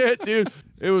and shit, dude.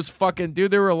 It was fucking, dude.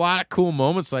 There were a lot of cool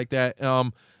moments like that.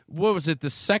 What was it?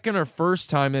 The second or first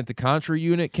time that the Contra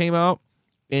Unit came out?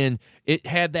 And it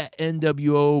had that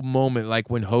NWO moment, like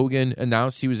when Hogan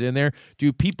announced he was in there.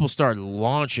 Dude, people started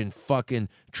launching fucking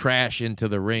trash into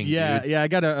the ring. Yeah, dude. I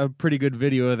got a pretty good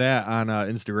video of that on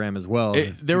Instagram as well.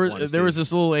 There was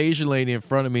this little Asian lady in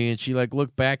front of me, and she like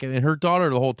looked back, and her daughter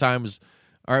the whole time was,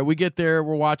 all right, we get there,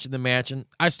 we're watching the match, and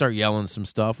I start yelling some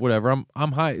stuff, whatever.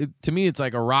 I'm high. To me, it's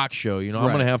like a rock show, you know.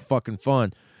 I'm gonna have fucking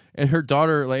fun. And her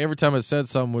daughter, like every time I said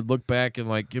something, would look back and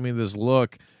like give me this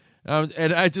look. And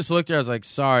I just looked at her. I was like,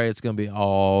 sorry, it's going to be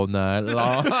all night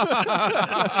long.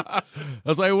 I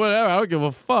was like, whatever. I don't give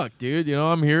a fuck, dude. You know,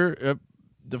 I'm here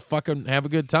to fucking have a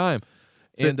good time.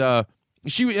 And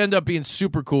she would end up being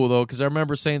super cool, though, because I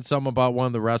remember saying something about one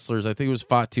of the wrestlers. I think it was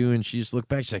Fatu, and she just looked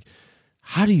back. She's like,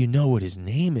 how do you know what his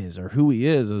name is or who he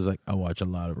is? I was like, I watch a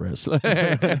lot of wrestling.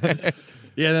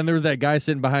 Yeah, then there was that guy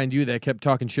sitting behind you that kept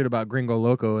talking shit about Gringo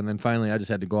Loco, and then finally I just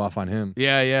had to go off on him.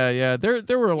 Yeah.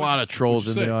 There were a lot of trolls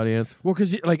in the audience. Well,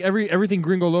 because like everything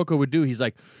Gringo Loco would do, he's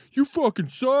like, "You fucking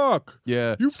suck."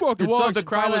 Yeah, you fucking suck. The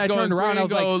crowd was I going turned around, I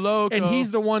was like, Loco. and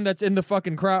he's the one that's in the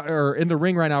fucking crowd or in the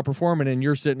ring right now performing, and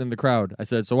you're sitting in the crowd. I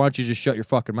said, so why don't you just shut your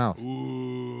fucking mouth?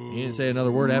 He didn't say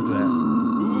another word after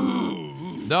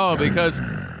that. No, because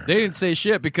they didn't say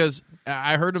shit because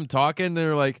I heard them talking.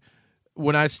 They're like,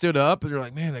 when I stood up, and they're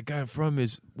like, man, that guy in front of me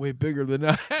is way bigger than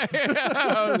I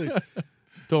was like,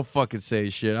 don't fucking say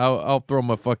shit. I'll throw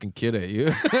my fucking kid at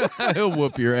you. He'll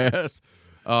whoop your ass.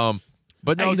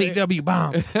 But no, AZW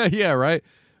bomb. Yeah, right.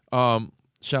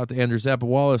 Shout out to Andrew Zappa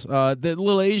Wallace. The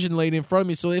little Asian lady in front of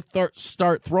me, so they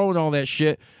start throwing all that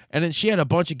shit. And then she had a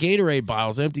bunch of Gatorade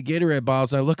bottles, empty Gatorade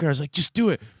bottles. And I look at her, I was like, just do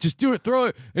it, throw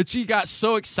it. And she got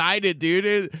so excited, dude.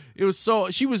 It was so,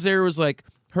 she was there, it was like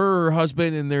her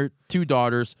husband and their two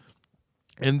daughters.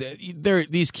 And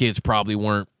these kids probably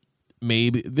weren't,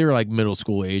 maybe, they're like middle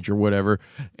school age or whatever.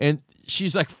 And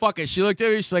she's like, fuck it. She looked at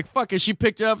me, she's like, fuck it. She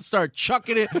picked it up and started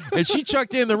chucking it. And she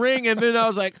chucked it in the ring. And then I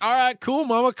was like, all right, cool,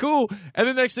 mama, cool. And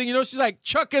then next thing you know, she's like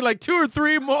chucking like 2 or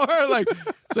 3 more. Like,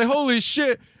 it's like, holy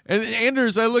shit. And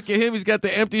Anders, I look at him, he's got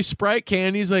the empty Sprite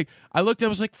can. He's like, I looked at him,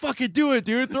 I was like, fucking do it,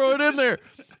 dude. Throw it in there.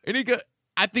 And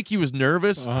I think he was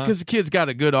nervous because the kid's got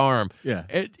a good arm. Yeah.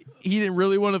 He didn't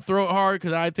really want to throw it hard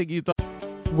because I think he thought.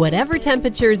 Whatever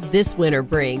temperatures this winter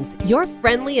brings, your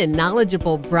friendly and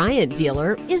knowledgeable Bryant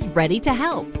dealer is ready to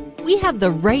help. We have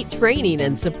the right training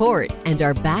and support and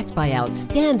are backed by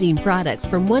outstanding products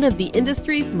from one of the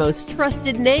industry's most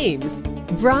trusted names,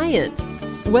 Bryant.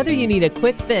 Whether you need a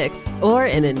quick fix or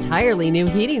an entirely new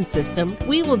heating system,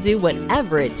 we will do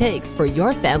whatever it takes for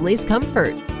your family's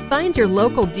comfort. Find your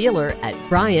local dealer at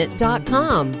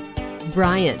Bryant.com.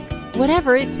 Bryant,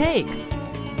 whatever it takes.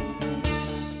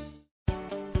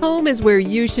 Home is where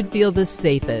you should feel the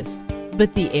safest,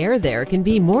 but the air there can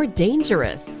be more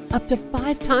dangerous, up to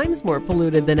 5 times more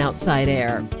polluted than outside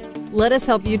air. Let us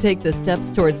help you take the steps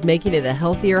towards making it a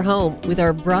healthier home with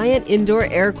our Bryant Indoor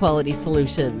Air Quality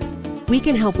Solutions. We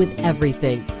can help with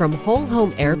everything from whole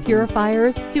home air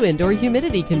purifiers to indoor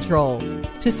humidity control.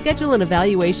 To schedule an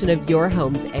evaluation of your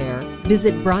home's air,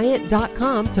 visit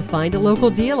Bryant.com to find a local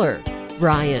dealer.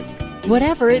 Bryant,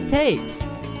 Whatever it takes.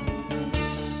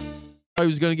 He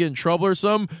was going to get in trouble or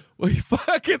something. Well, he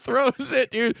fucking throws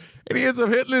it, dude. And he ends up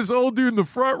hitting this old dude in the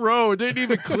front row. It didn't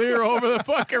even clear over the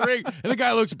fucking ring. And the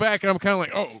guy looks back, and I'm kind of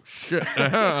like, oh, shit.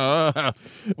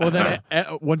 Well, then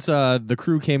once the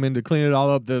crew came in to clean it all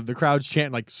up, the crowd's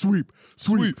chanting like, sweep,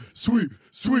 sweep, sweep,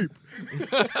 sweep.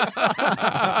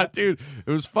 Dude,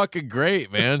 it was fucking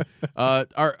great, man.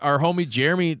 Our homie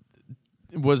Jeremy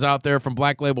was out there from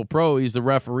Black Label Pro. He's the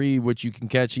referee, which you can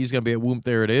catch. He's going to be at Whoop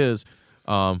There It Is.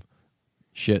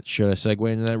 Shit, should I segue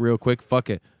into that real quick? Fuck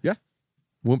it. Yeah.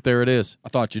 Whoop There It Is. I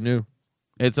thought you knew.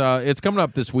 It's coming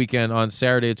up this weekend on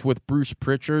Saturday. It's with Bruce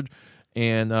Pritchard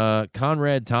and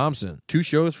Conrad Thompson. 2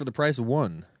 shows for the price of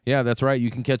 1. Yeah, that's right. You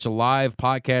can catch a live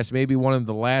podcast, maybe one of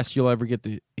the last you'll ever get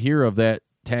to hear of that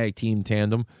tag team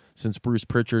tandem, since Bruce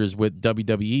Pritchard is with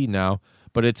WWE now.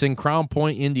 But it's in Crown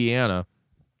Point, Indiana.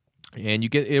 And you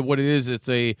get it. What it is, it's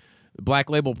a Black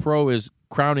Label Pro is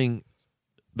crowning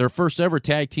their first ever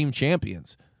tag team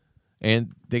champions.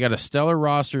 And they got a stellar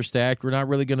roster stacked. We're not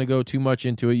really going to go too much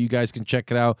into it. You guys can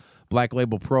check it out. Black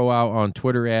Label Pro out on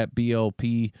Twitter at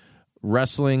BLP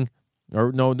Wrestling.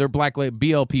 Or no, they're Black Label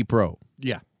BLP Pro.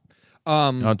 Yeah.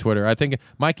 On Twitter. I think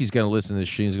Mikey's going to listen to this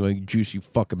shit. He's going to Juice, you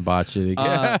fucking botched it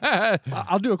again.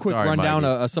 I'll do a quick rundown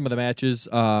of some of the matches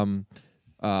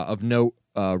of note.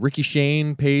 Ricky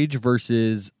Shane Page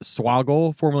versus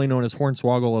Swoggle, formerly known as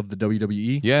Hornswoggle of the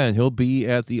WWE. Yeah, and he'll be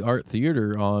at the Art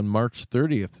Theater on March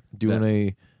 30th doing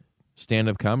a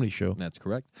stand-up comedy show. That's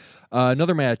correct.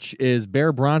 Another match is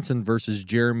Bear Bronson versus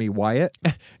Jeremy Wyatt.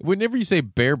 Whenever you say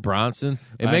Bear Bronson,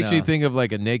 it makes me think of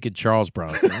like a naked Charles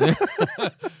Bronson.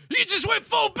 You just went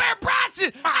full Bear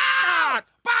Bronson! Ah!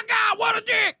 My God, what a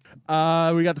dick!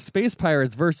 We got the Space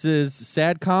Pirates versus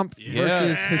Sadcomp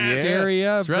versus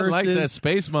Hysteria Shred versus likes that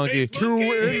Space Monkey. To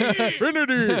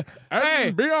Infinity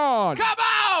and beyond. Come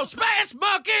on, Space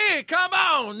Monkey! Come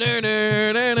on!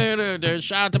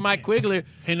 Shout out to Mike Quigley.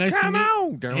 Hey, nice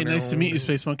to meet you,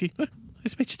 Space Monkey.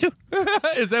 Nice to meet you, too.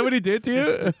 Is that what he did to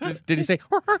you? Did he say,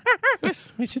 Nice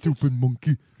to meet you, too. stupid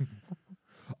monkey?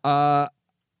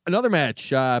 Another match,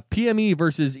 PME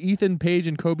versus Ethan Page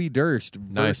and Kobe Durst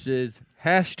versus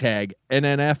hashtag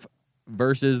NNF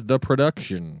versus The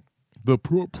Production. The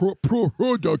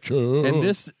production. And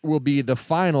this will be the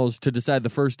finals to decide the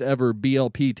first ever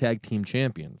BLP Tag Team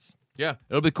Champions. Yeah,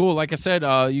 it'll be cool. Like I said,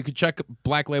 you can check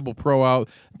Black Label Pro out.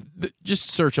 Just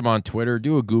search them on Twitter.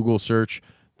 Do a Google search.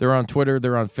 They're on Twitter.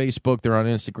 They're on Facebook. They're on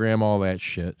Instagram, all that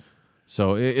shit.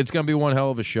 So it's going to be one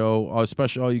hell of a show,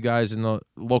 especially all you guys in the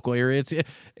local area.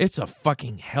 It's a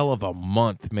fucking hell of a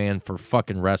month, man, for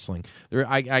fucking wrestling.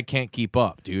 I can't keep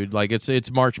up, dude. Like,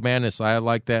 it's March Madness. I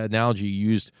like that analogy you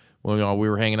used when we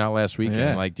were hanging out last weekend.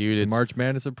 Yeah. Like, dude, it's March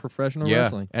Madness of professional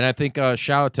wrestling. And I think shout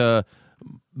out to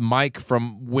Mike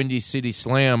from Windy City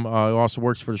Slam, who also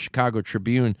works for the Chicago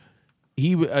Tribune.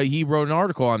 He wrote an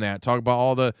article on that, talking about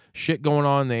all the shit going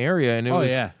on in the area, and it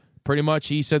was pretty much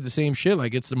he said the same shit.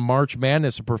 Like, it's the March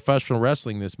Madness of professional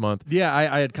wrestling this month. Yeah,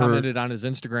 I had commented on his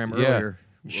Instagram earlier.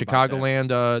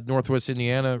 Chicagoland, Northwest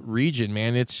Indiana region,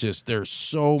 man. It's just there's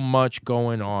so much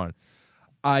going on.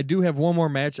 I do have one more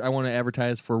match I want to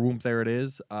advertise for Whoop There It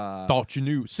Is. Thought you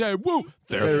knew. Say woo.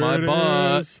 There's my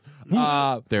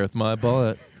butt. There's my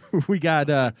butt. We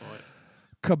got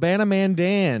Cabana Man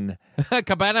Dan,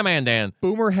 Cabana Man Dan,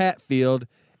 Boomer Hatfield,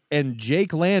 and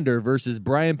Jake Lander versus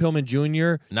Brian Pillman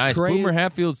Jr. Nice. Boomer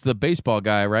Hatfield's the baseball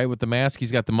guy, right? With the mask.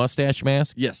 He's got the mustache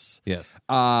mask. Yes. Yes.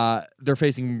 They're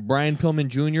facing Brian Pillman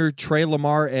Jr., Trey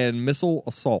Lamar, and Missile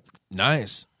Assault.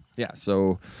 Nice. Yeah,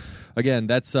 so again,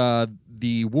 that's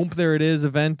the Whoop There It Is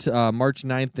event, March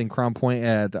 9th in Crown Point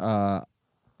at,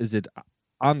 is it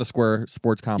On the Square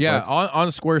Sports Complex? Yeah, on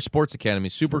the Square Sports Academy.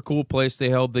 Super cool place. They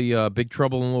held the Big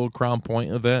Trouble in Little Crown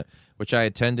Point event, which I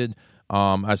attended.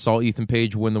 I saw Ethan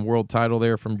Page win the world title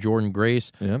there from Jordan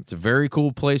Grace. Yep. It's a very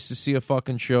cool place to see a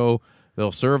fucking show.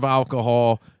 They'll serve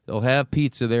alcohol. They'll have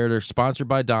pizza there. They're sponsored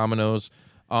by Domino's.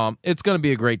 It's going to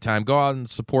be a great time. Go out and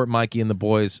support Mikey and the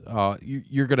boys.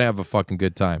 You're going to have a fucking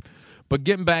good time. But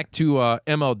getting back to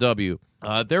MLW,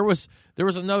 there was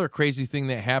another crazy thing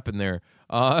that happened there.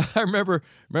 I remember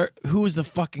who was the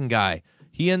fucking guy?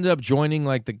 He ended up joining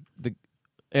like the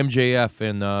MJF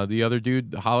and the other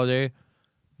dude, the Holiday.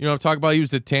 You know what I'm talking about? He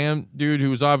was the tan dude who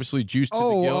was obviously juiced to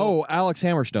the gill. Oh, Alex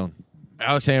Hammerstone.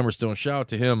 Alex Hammerstone. Shout out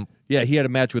to him. Yeah, he had a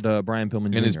match with Brian Pillman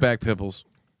Jr. And his back pimples.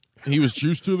 He was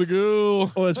juiced to the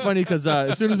gill. Oh, it's funny because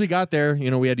as soon as we got there,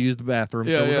 we had to use the bathroom.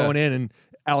 So we're going in, and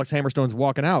Alex Hammerstone's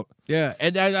walking out. Yeah,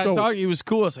 and I thought he was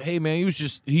cool. I said, hey, man,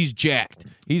 he's jacked.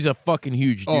 He's a fucking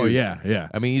huge dude. Oh, yeah.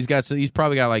 I mean, he's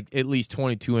probably got like at least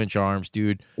 22-inch arms,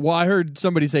 dude. Well, I heard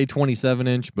somebody say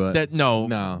 27-inch, but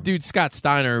no. Dude, Scott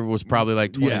Steiner was probably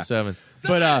like 27. Yeah.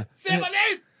 But say my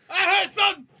name. I heard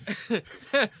something.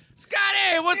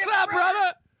 Scotty, what's up,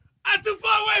 brother? I'm too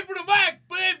far away from the mic,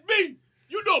 but it's me.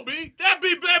 You know me. That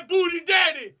be Bad Booty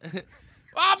Daddy.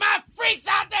 All my freaks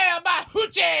out there, my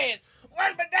hoochies.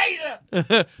 Where's my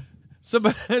data?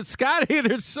 Scotty,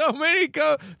 there's so many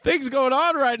things going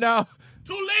on right now.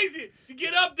 Too lazy to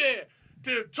get up there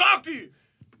to talk to you.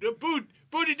 The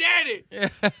Booty Daddy.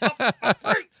 My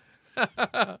freaks.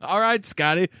 All right,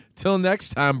 Scotty. Till next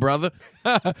time, brother.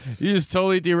 You just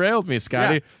totally derailed me,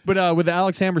 Scotty. yeah. But with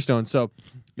Alex Hammerstone, so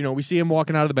we see him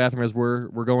walking out of the bathroom as we're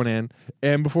going in,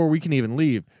 and before we can even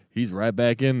leave, he's right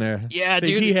back in there. Yeah,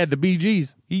 dude. He had the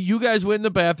BGs. You guys went in the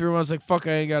bathroom. I was like, fuck,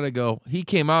 I ain't gotta go. He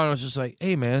came out and I was just like,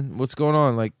 hey, man, what's going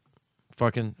on? Like,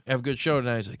 fucking have a good show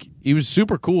tonight. He's like, he was a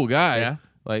super cool guy. Yeah.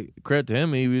 Like, credit to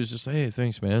him. He was just like, hey,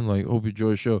 thanks, man. Like, hope you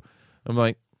enjoy the show. I'm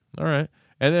like, all right.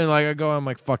 And then, like, I'm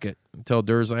like, fuck it. Tell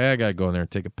Durs, like, I gotta go in there and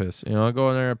take a piss. I go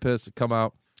in there and piss, come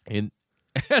out, and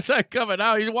as I'm coming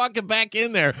out, he's walking back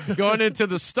in there, going into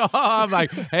the stall. I'm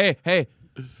like, hey,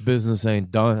 business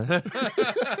ain't done.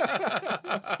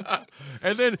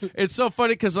 And then it's so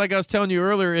funny because, like I was telling you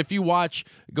earlier, if you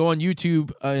go on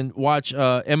YouTube and watch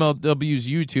MLW's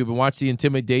YouTube and watch the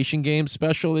Intimidation Game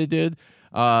special they did,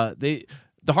 the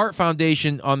Hart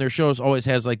Foundation on their shows always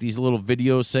has like these little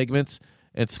video segments.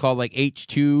 It's called like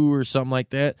H2 or something like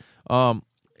that.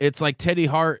 It's like Teddy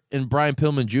Hart and Brian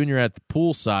Pillman Jr. at the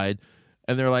poolside,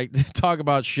 and they're like, they talk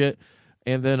about shit,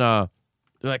 and then they're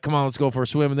like, come on, let's go for a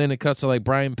swim. And then it cuts to like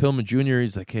Brian Pillman Jr.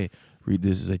 He's like, hey, read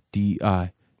this as like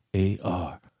DIAR.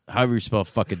 However you spell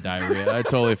fucking diarrhea. I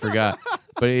totally forgot.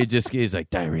 But he's like,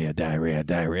 diarrhea.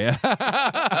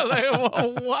 Like,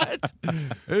 what?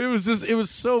 It was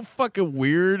so fucking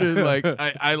weird. And like,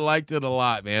 I liked it a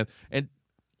lot, man. And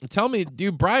tell me,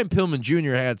 dude, Brian Pillman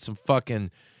Jr.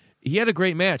 he had a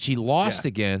great match. He lost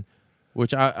again,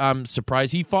 which I'm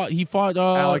surprised. He fought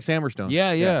Alex Hammerstone.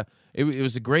 Yeah. It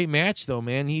was a great match, though,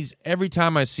 man. Every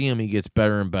time I see him, he gets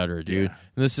better and better, dude. Yeah.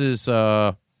 And this is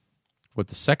the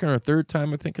second or third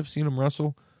time I think I've seen him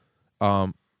wrestle.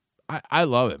 I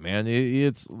love it, man.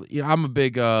 I'm a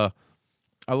big I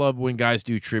love when guys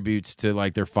do tributes to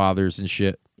like their fathers and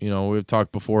shit. We've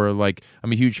talked before. Like,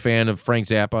 I'm a huge fan of Frank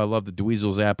Zappa. I love the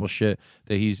Dweezil Zappa shit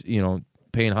that he's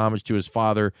paying homage to his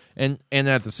father, and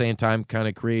at the same time kind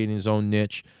of creating his own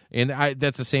niche. And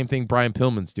that's the same thing Brian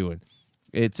Pillman's doing.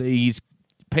 He's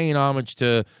paying homage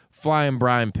to Flying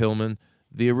Brian Pillman,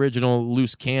 the original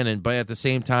loose cannon, but at the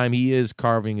same time he is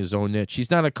carving his own niche.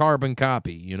 He's not a carbon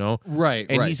copy, Right.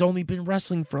 And he's only been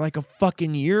wrestling for like a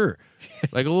fucking year,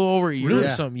 like a little over a year Really? or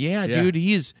something. Yeah, dude,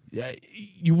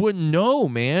 you wouldn't know,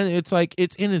 man. It's like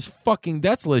it's in his fucking.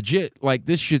 That's legit. Like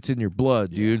this shit's in your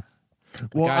blood, dude.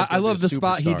 Well, I love the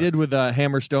spot he did with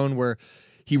Hammerstone where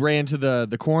he ran to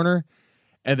the corner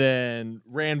and then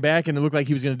ran back, and it looked like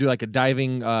he was going to do like a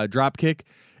diving drop kick,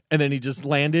 and then he just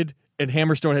landed, and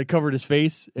Hammerstone had covered his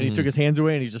face, and he took his hands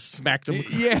away, and he just smacked him.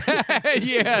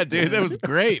 Yeah, dude, that was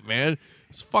great, man.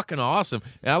 It's fucking awesome.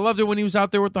 And I loved it when he was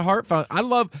out there with the Hart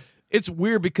Foundation. It's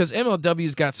weird because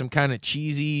MLW's got some kind of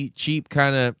cheesy, cheap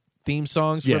kind of theme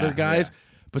songs for their guys. Yeah.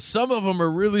 But some of them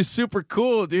are really super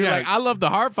cool, dude. Yeah. Like, I love the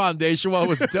Hart Foundation one. It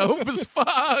was dope as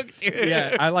fuck, dude.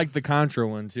 Yeah, I like the Contra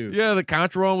one, too. Yeah, the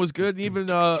Contra one was good. And even,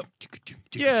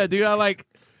 yeah, dude, I like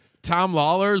Tom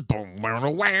Lawler's. Yeah.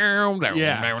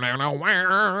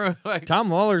 Like, Tom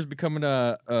Lawler's becoming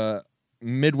a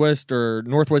Midwest or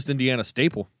Northwest Indiana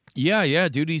staple. Yeah,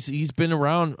 dude. He's been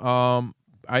around.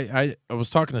 I was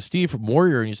talking to Steve from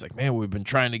Warrior, and he's like, man, we've been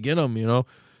trying to get him,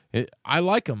 I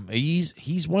like him.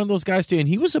 He's one of those guys too, and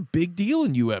he was a big deal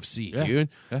in UFC, dude.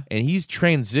 Yeah. And he's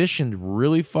transitioned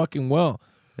really fucking well.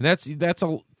 And that's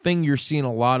a thing you're seeing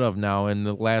a lot of now in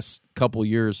the last couple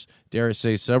years, dare I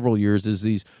say several years, is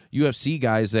these UFC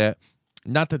guys that,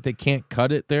 not that they can't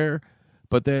cut it there,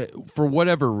 but that for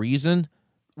whatever reason.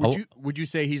 Would you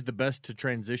say he's the best to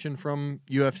transition from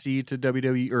UFC to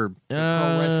WWE or to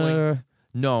pro wrestling?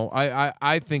 No,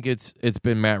 I think it's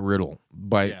been Matt Riddle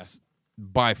by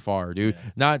far, dude. Yeah.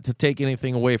 Not to take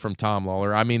anything away from Tom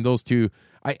Lawler. I mean, those two.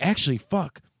 I'm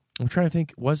trying to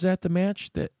think. Was that the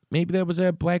match maybe that was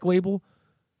at Black Label?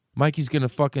 Mikey's gonna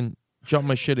fucking jump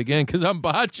my shit again because I'm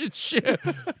botching shit.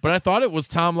 But I thought it was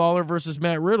Tom Lawler versus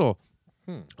Matt Riddle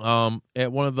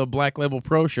at one of the Black Label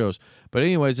Pro shows. But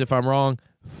anyways, if I'm wrong,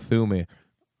 sue me.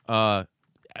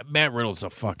 Matt Riddle's a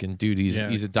fucking dude. He's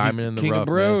a diamond in the king rough, of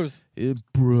bros. man.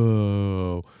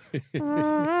 Bro.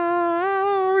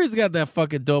 He's got that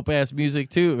fucking dope ass music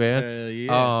too, man.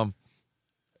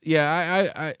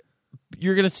 I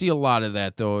you're gonna see a lot of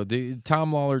that though.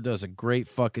 Tom Lawler does a great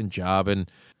fucking job. And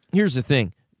here's the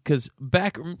thing, because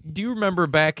do you remember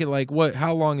back at like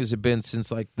how long has it been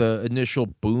since like the initial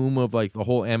boom of like the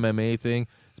whole MMA thing?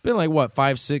 It's been like what,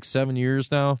 5, 6, 7 years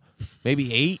now,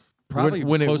 maybe 8. Probably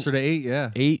closer to 8,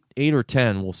 yeah. 8 or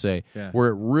 10, we'll say, where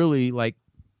it really like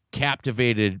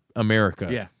captivated America.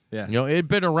 Yeah. Yeah. You know, it had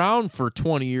been around for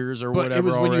 20 years or whatever. It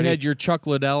was already. when you had your Chuck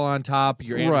Liddell on top,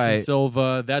 your Anderson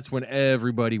Silva. That's when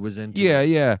everybody was into it.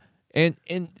 Yeah. And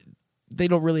they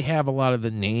don't really have a lot of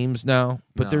the names now,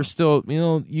 but there's still,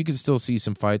 you can still see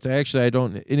some fights.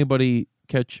 Anybody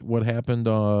catch what happened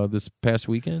this past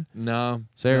weekend? No.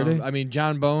 Saturday? No. I mean,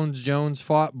 John Bones Jones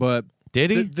fought, but did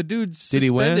he? The dude's did he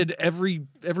win? every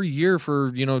year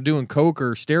for, doing coke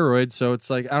or steroids, so it's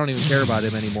like I don't even care about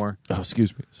him anymore. Oh,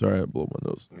 excuse me. Sorry, I blew my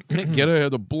nose. Get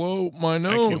ahead to blow my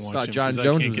nose. I can't watch him John 'cause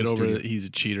Jones I can't was get a over student. that he's a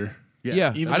cheater.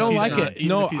 Yeah, Even I don't if like he's it. not- even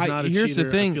No, if he's not a here's the cheater,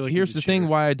 I thing. feel like Here's he's the a thing cheater.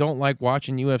 why I don't like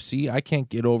watching UFC. I can't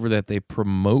get over that they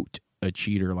promote a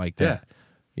cheater like that.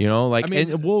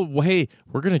 Hey,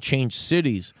 we're gonna change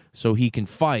cities so he can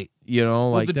fight.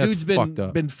 The that's dude's fucked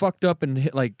up. been fucked up and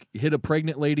hit a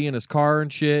pregnant lady in his car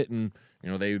and shit, and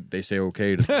they say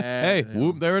okay to that. Hey,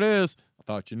 whoop, there it is. I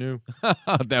thought you knew.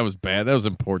 That was bad. That was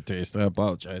in poor taste. I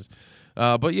apologize.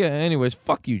 But yeah, anyways,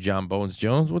 fuck you, John Bones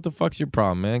Jones. What the fuck's your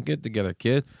problem, man? Get together,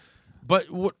 kid. But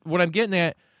what I'm getting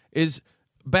at is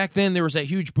back then there was that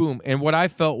huge boom, and what I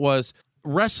felt was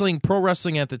pro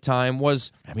wrestling at the time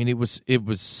was, it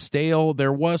was stale.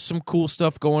 There was some cool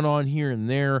stuff going on here and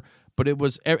there, but it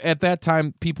was at that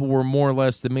time people were more or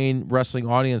less, the main wrestling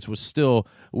audience was still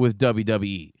with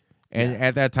WWE, and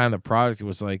at that time the product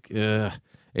was like,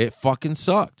 it fucking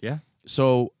sucked. Yeah.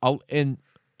 So and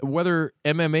whether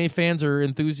MMA fans or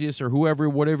enthusiasts or whatever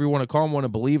you want to call them, want to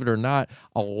believe it or not,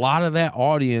 a lot of that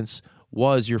audience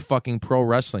was your fucking pro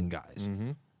wrestling guys.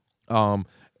 Mm-hmm.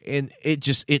 And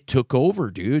it took over,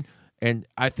 dude. And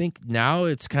I think now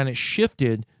it's kind of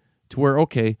shifted to where,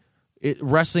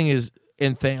 wrestling is,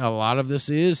 and a lot of this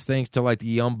is thanks to like the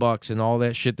Young Bucks and all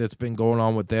that shit that's been going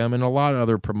on with them and a lot of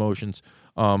other promotions,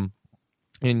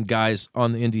 and guys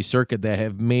on the indie circuit that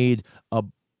have made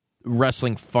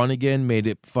wrestling fun again, made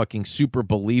it fucking super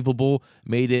believable,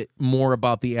 made it more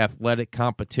about the athletic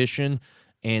competition,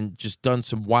 and just done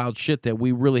some wild shit that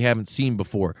we really haven't seen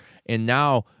before. And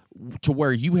now to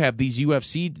where you have these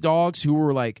UFC dogs who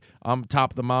were like, I'm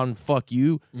top of the mountain, fuck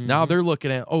you. Mm-hmm. Now they're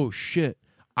looking at, oh shit,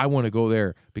 I want to go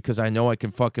there because I know I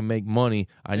can fucking make money.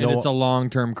 And it's a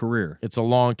long-term career. It's a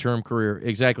long-term career.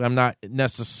 Exactly. I'm not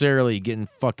necessarily getting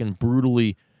fucking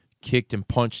brutally kicked and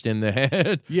punched in the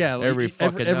head. Yeah, every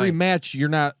night. Match,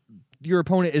 your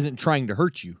opponent isn't trying to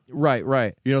hurt you.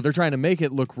 Right. They're trying to make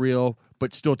it look real,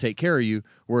 but still take care of you.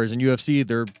 Whereas in UFC,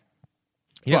 they're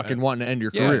fucking wanting to end your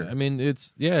career. I mean,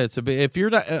 it's a bit. If you're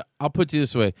not, I'll put it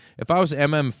this way: if I was an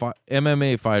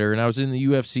MMA fighter and I was in the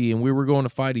UFC and we were going to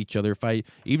fight each other,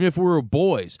 even if we were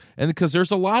boys, and because there's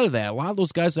a lot of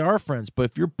those guys that are friends. But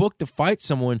if you're booked to fight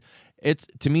someone,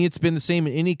 to me, it's been the same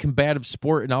in any combative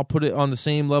sport, and I'll put it on the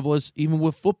same level as even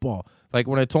with football. Like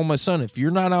when I told my son, if you're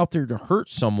not out there to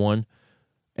hurt someone,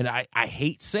 and I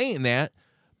hate saying that,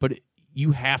 but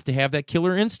you have to have that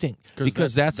killer instinct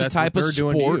because that's the type of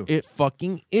sport it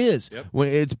fucking is. Yep. When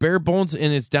it's bare bones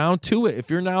and it's down to it, if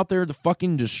you're not out there to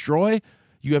fucking destroy,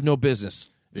 you have no business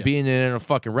being in a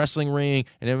fucking wrestling ring,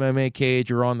 an MMA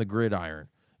cage, or on the gridiron.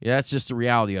 Yeah, that's just the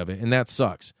reality of it, and that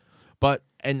sucks.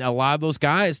 And a lot of those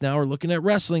guys now are looking at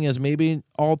wrestling as maybe an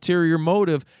ulterior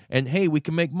motive, and hey, we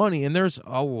can make money. And there's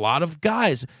a lot of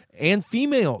guys and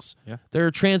females that are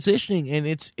transitioning, and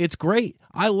it's great.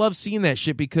 I love seeing that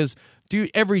shit because, dude,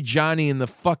 every Johnny in the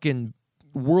fucking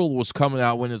world was coming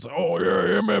out when it's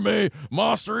MMA,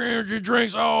 Monster Energy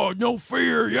drinks, no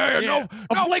fear, no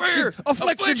fear.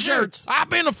 Affliction shirts. I've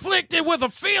been afflicted with a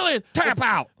feeling. Tap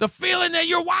out. The feeling that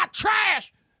you're white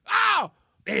trash. Oh,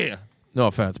 yeah. No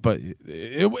offense, but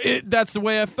that's the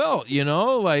way I felt,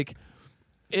 Like,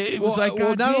 it was like,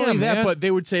 not only that, man. but they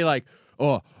would say, like,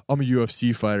 oh, I'm a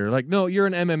UFC fighter. Like, no, you're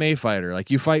an MMA fighter. Like,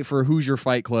 you fight for Hoosier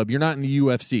Fight Club. You're not in the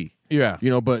UFC. Yeah.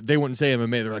 But they wouldn't say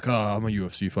MMA. They're like, oh, I'm a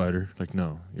UFC fighter. Like,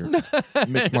 no, you're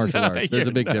mixed martial arts. There's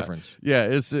a big difference. Yeah,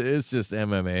 it's just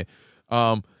MMA.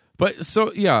 But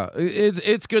so, yeah,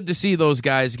 it's good to see those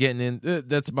guys getting in.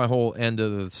 That's my whole end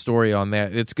of the story on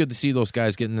that. It's good to see those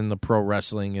guys getting in the pro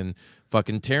wrestling and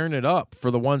fucking tearing it up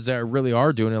for the ones that really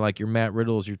are doing it, like your Matt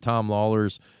Riddles, your Tom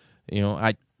Lawlers.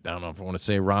 don't know if I want to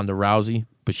say Ronda Rousey,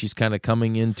 but she's kind of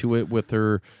coming into it with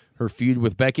her feud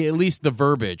with Becky. At least the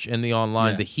verbiage and the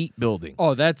online, the heat building.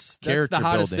 Oh, that's the Character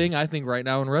hottest building. thing I think right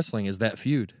now in wrestling is that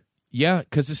feud. Yeah,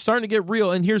 because it's starting to get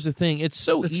real. And here's the thing: it's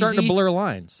starting to blur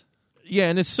lines. Yeah,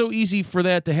 and it's so easy for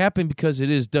that to happen because it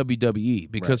is WWE.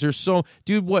 Because there's so,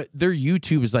 dude, what their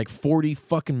YouTube is like 40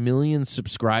 fucking million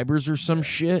subscribers or some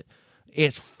shit.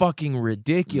 It's fucking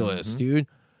ridiculous, dude.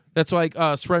 That's like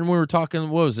us, when we were talking,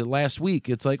 what was it, last week?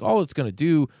 It's like all it's gonna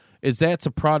do is that's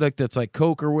a product that's like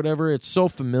Coke or whatever. It's so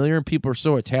familiar and people are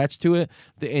so attached to it.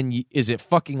 And is it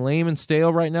fucking lame and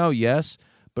stale right now? Yes.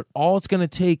 But all it's going to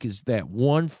take is that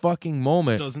one fucking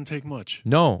moment. Doesn't take much.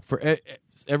 No, for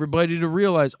everybody to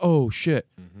realize, oh, shit.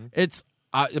 It's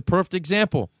a perfect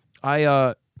example.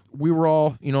 We were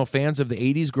all, fans of the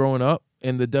 80s growing up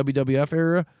in the WWF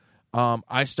era.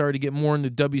 I started to get more into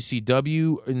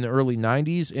WCW in the early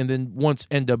 90s. And then once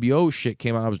NWO shit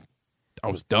came out, I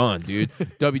was done, dude.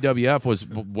 WWF was,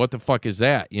 what the fuck is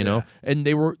that, know? And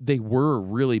they were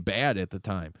really bad at the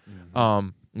time.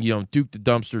 Duke the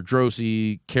Dumpster,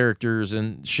 Drosy characters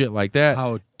and shit like that.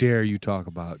 How dare you talk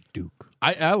about Duke?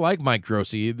 I like Mike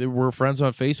Drosy. We're friends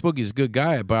on Facebook. He's a good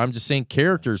guy, but I'm just saying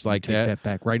characters like Take that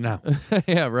back right now.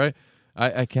 Yeah, right.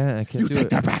 I can't You do take it.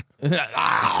 that back.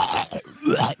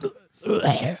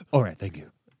 All right, thank you.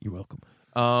 You're welcome.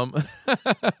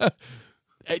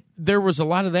 There was a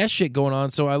lot of that shit going on,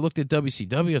 so I looked at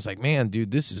WCW. I was like, man,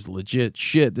 dude, this is legit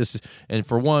shit. And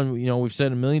for one, we've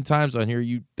said a million times on here,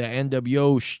 the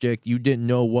NWO shtick, you didn't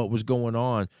know what was going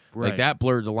on. Right. Like that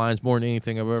blurred the lines more than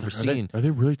anything I've ever seen. Are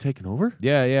they really taking over?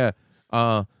 Yeah.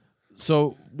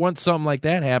 So once something like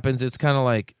that happens, it's kind of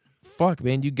like, fuck,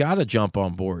 man, you got to jump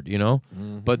on board,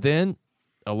 But then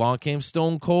along came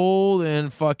Stone Cold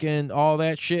and fucking all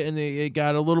that shit, and it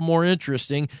got a little more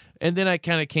interesting. And then I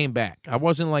kind of came back. I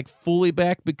wasn't like fully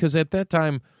back because at that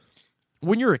time,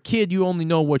 when you're a kid, you only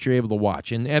know what you're able to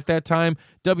watch. And at that time,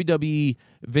 WWE,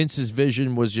 Vince's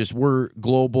vision was just we're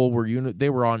global,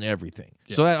 they were on everything.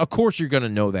 Yeah. So of course you're going to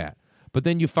know that. But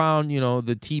then you found, the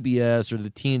TBS or the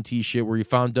TNT shit where you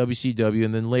found WCW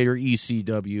and then later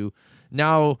ECW.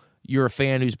 Now you're a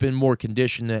fan who's been more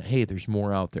conditioned that, hey, there's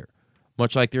more out there.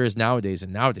 Much like there is nowadays,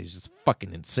 and nowadays it's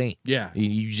fucking insane. Yeah.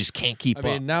 You just can't keep up.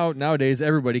 I mean, nowadays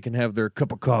everybody can have their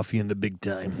cup of coffee in the big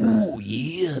time. Oh,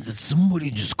 yeah, did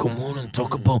somebody just come on and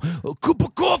talk about a cup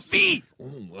of coffee?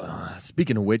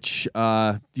 Speaking of which,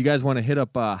 you guys want to hit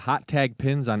up Hot Tag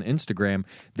Pins on Instagram.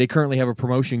 They currently have a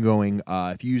promotion going.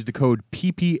 If you use the code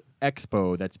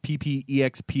PPEXPO, that's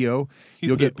PPEXPO,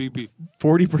 you'll get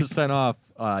 40% off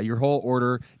your whole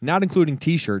order, not including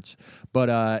T-shirts,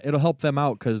 but it'll help them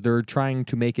out because they're trying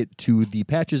to make it to the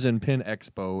Patches and Pin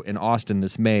Expo in Austin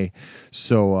this May.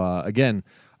 So, again,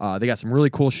 they got some really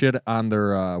cool shit on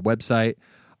their website.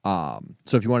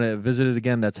 So if you want to visit it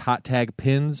again, that's Hot Tag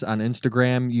Pins on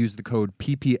Instagram. Use the code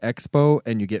PPEXPO,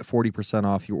 and you get 40%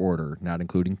 off your order, not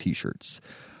including T-shirts.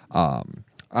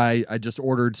 I just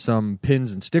ordered some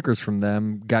pins and stickers from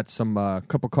them. Got some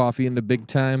cup of coffee in the big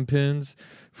time pins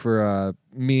for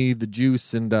me, the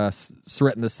Juice, and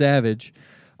Surratt and the Savage.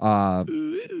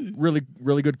 Really,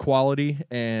 really good quality,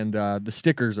 and the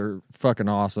stickers are fucking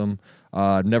awesome.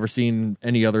 Never seen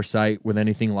any other site with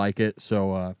anything like it.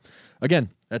 So, again,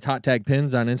 that's Hot Tag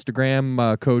Pins on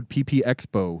Instagram, code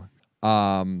PPEXPO.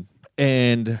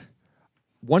 And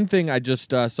one thing I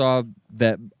just saw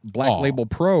that Black Label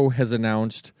Pro has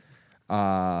announced,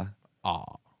 they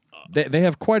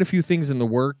have quite a few things in the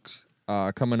works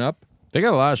coming up. They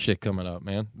got a lot of shit coming up,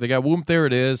 man. They got Whoop, there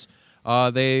it is.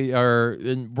 They are,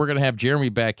 and we're going to have Jeremy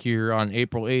back here on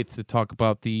April 8th to talk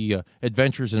about the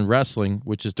Adventures in Wrestling,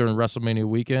 which is during WrestleMania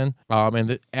weekend.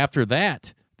 And after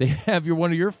that, they have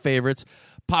one of your favorites,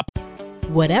 Pop.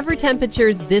 Whatever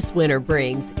temperatures this winter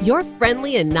brings, your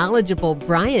friendly and knowledgeable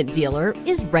Bryant dealer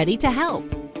is ready to help.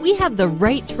 We have the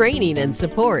right training and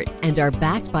support and are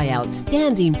backed by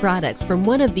outstanding products from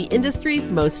one of the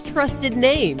industry's most trusted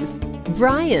names,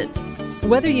 Bryant.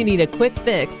 Whether you need a quick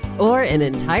fix or an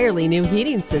entirely new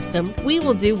heating system, we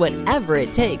will do whatever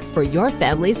it takes for your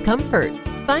family's comfort.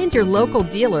 Find your local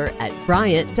dealer at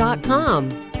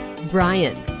Bryant.com.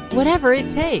 Bryant, whatever it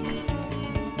takes.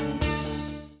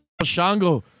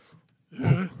 Shango.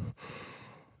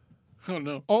 Oh,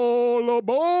 no. All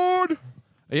aboard!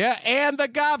 Yeah, and the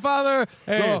Godfather.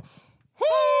 Hey. Whoo!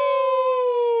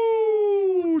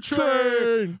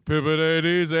 Train. Pivot it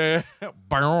easy. Yeah.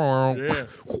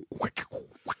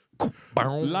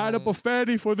 Light up a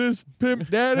fatty for this pimp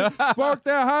daddy. Spark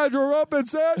that hydro up and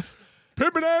say,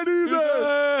 pimp that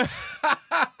easy.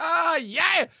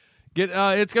 Yeah.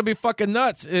 It's going to be fucking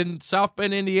nuts. In South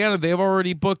Bend, Indiana, they've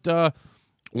already booked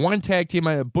one tag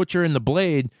team, Butcher and the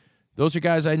Blade. Those are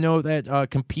guys I know that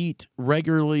compete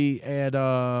regularly at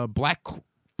Black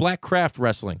Craft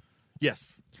Wrestling.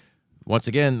 Yes. Once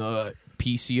again,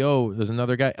 PCO is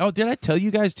another guy. Oh, did I tell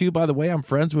you guys too? By the way, I'm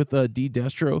friends with D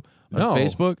Destro on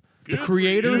Facebook. The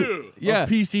creator of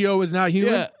PCO is not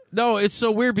human. Yeah. No, it's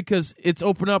so weird because it's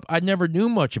opened up. I never knew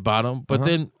much about him, but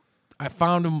then I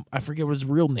found him. I forget what his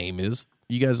real name is.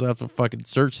 You guys will have to fucking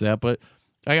search that. But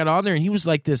I got on there, and he was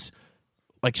like this,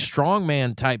 like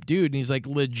strongman type dude, and he's like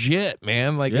legit,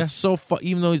 man. Like it's so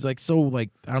even though he's like so like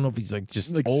I don't know if he's like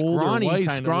just like old scrawny, or white,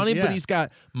 scrawny, but he's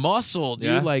got muscle,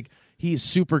 dude. Like he's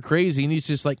super crazy, and he's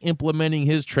just like implementing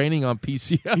his training on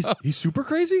PCO. He's super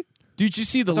crazy. Did you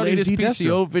see the latest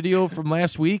PCO video from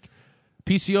last week?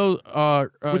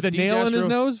 PCO with the nail in his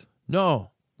nose?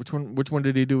 No. Which one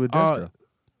did he do with Destro?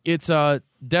 It's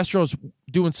Destro's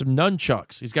doing some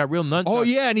nunchucks. He's got real nunchucks. Oh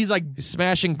yeah, and he's like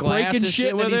smashing glass breaking and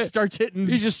shit with and it. He starts hitting.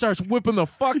 He just starts whipping the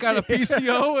fuck out of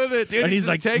PCO with it, dude. And he's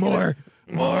like, taking more.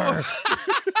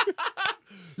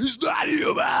 He's not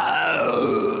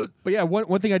human. But yeah,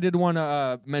 one thing I did want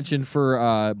to mention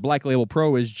for Black Label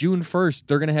Pro is June 1st,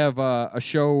 they're going to have a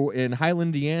show in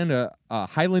Highland, Indiana. Oh,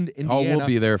 we'll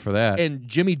be there for that. And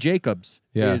Jimmy Jacobs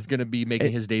is going to be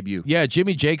making his debut. Yeah,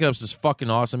 Jimmy Jacobs is fucking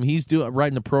awesome. He's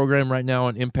writing a program right now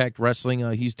on Impact Wrestling.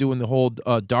 He's doing the whole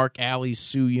Dark Alley,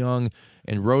 Sue Young,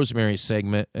 and Rosemary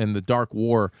segment and the Dark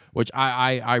War, which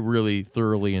I really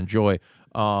thoroughly enjoy.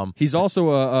 He's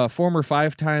also a former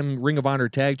 5-time Ring of Honor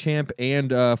tag champ and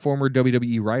former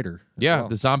WWE writer. Yeah,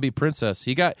 the Zombie Princess.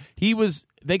 They got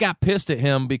pissed at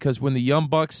him because when the Young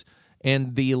Bucks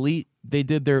and the Elite, they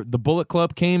did the Bullet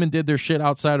Club came and did their shit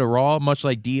outside of Raw, much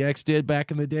like DX did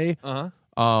back in the day.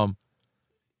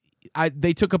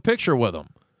 They took a picture with him.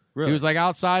 Really? He was like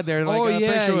outside there. And got a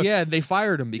picture with, they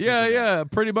fired him because of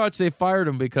that. pretty much they fired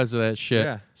him because of that shit.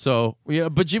 Yeah. So,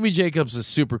 but Jimmy Jacobs is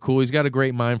super cool. He's got a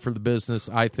great mind for the business,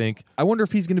 I think. I wonder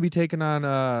if he's going to be taking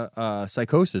on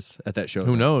Psychosis at that show.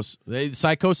 Who knows?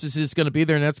 Psychosis is going to be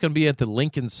there, and that's going to be at the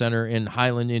Lincoln Center in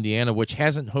Highland, Indiana, which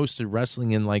hasn't hosted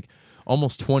wrestling in like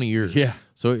almost 20 years. Yeah.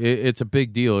 So it's a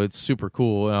big deal. It's super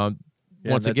cool.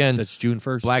 Once again, that's June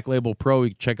 1st. Black Label Pro. You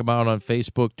can check them out on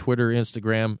Facebook, Twitter,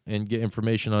 Instagram, and get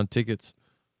information on tickets.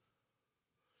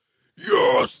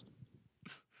 Yes.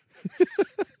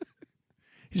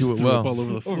 Do it well. All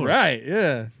over the floor. Right,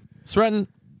 yeah. Sretton,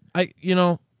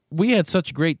 we had such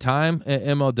a great time at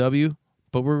MLW,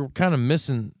 but we're kind of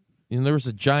missing. There was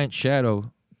a giant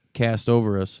shadow cast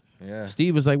over us. Yeah.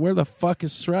 Steve was like, "Where the fuck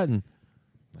is Sretton?"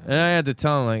 And I had to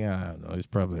tell him, like, I don't know, he's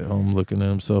probably at home looking at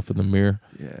himself in the mirror.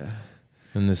 Yeah.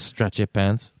 In this stretchy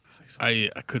pants.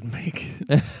 I couldn't make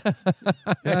it.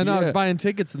 I know. I was buying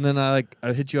tickets, and then I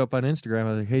hit you up on Instagram.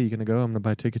 I was like, "Hey, you gonna go? I'm gonna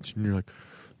buy tickets." And you're like,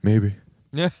 "Maybe."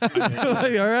 Yeah.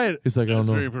 Like, all right. He's like, "I don't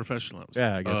know." Very professional.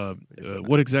 Yeah, I guess.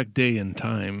 What exact day and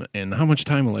time, and how much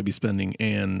time will I be spending,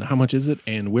 and how much is it,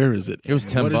 and where is it? It was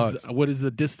 $10. What is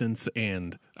the distance?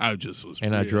 And I just was.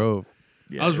 And I drove.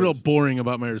 Yeah, I was real boring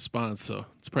about my response, so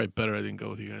it's probably better I didn't go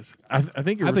with you guys. I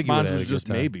think your response was just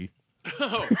time. maybe.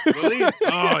 Oh, really?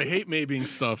 I hate maybeing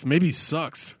stuff. Maybe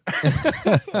sucks.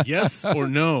 Yes or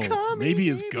no. Maybe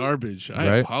is garbage.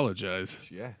 I apologize.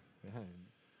 Yeah.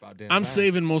 I'm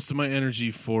saving most of my energy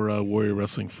for Warrior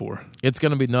Wrestling 4. It's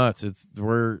gonna be nuts.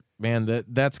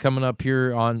 That's coming up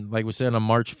here on, like we said, on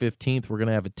March 15th. We're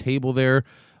gonna have a table there.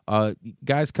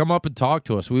 Guys, come up and talk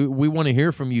to us. We want to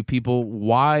hear from you people.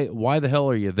 Why the hell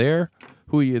are you there?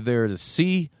 Who are you there to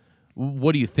see?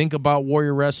 What do you think about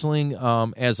Warrior Wrestling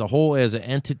as a whole, as an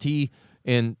entity?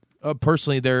 And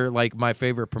personally, they're like my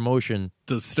favorite promotion.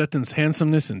 Does Stetton's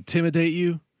handsomeness intimidate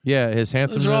you? Yeah, his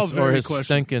handsomeness or his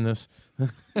questions. stinkiness.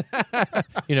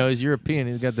 He's European.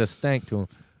 He's got the stank to him.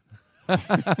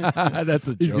 That's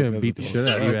a joke. He's going to beat the shit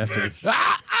out of you after this.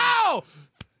 Ow!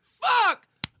 Fuck!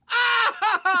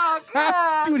 Oh,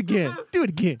 God! Do it again. Do it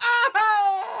again.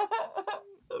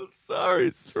 I'm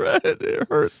sorry, Shred. It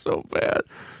hurts so bad.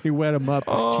 He wet him up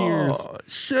with tears.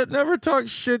 Shit, never talk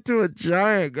shit to a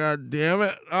giant, god damn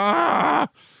it. I've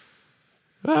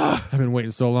been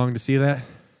waiting so long to see that.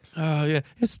 Oh, yeah.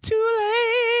 It's too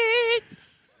late.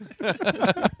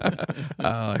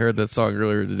 I heard that song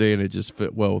earlier today, and it just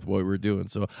fit well with what we were doing,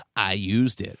 so I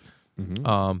used it.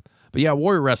 Mm-hmm. But yeah,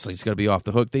 Warrior Wrestling is going to be off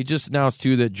the hook. They just announced,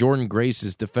 too, that Jordan Grace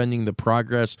is defending the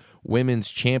Progress Women's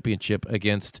Championship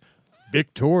against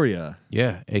Victoria.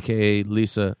 Yeah, a.k.a.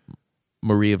 Lisa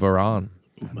Maria Varon.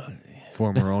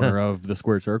 Former owner of the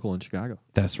Squared Circle in Chicago.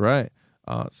 That's right.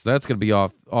 So that's going to be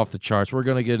off the charts. We're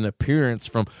going to get an appearance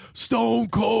from Stone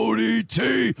Cold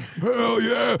E.T. Hell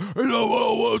yeah. And I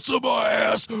want some of my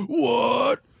ass.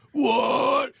 What?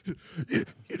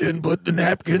 It didn't put the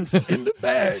napkins in the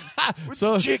bag with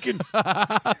the chicken.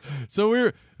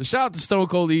 So shout out to Stone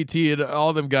Cold ET and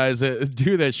all them guys that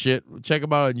do that shit. Check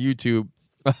them out on YouTube.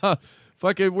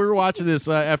 Fucking, we were watching this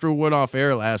after we went off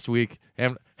air last week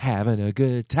and having a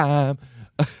good time.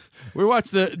 We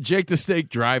watched the Jake the Snake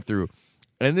drive-through,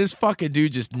 and this fucking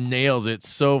dude just nails it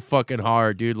so fucking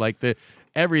hard, dude. Like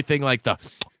everything, like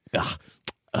yeah,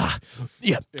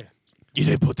 you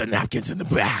didn't put the napkins in the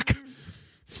back.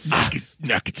 Napkins in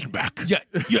the back.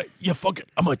 Yeah, fucking,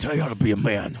 I'm gonna tell you how to be a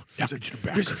man.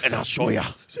 Listen, And I'll show you.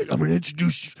 I'm gonna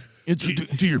introduce you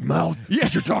to your mouth.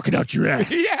 Yes, you're talking out your ass.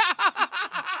 Yeah,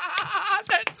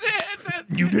 that's it.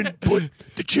 You didn't put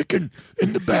the chicken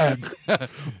in the bag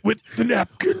with the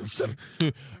napkins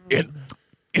in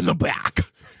the back.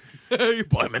 You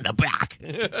put him in the back.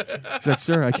 Is that,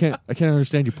 sir? I can't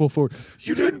understand you. Pull forward.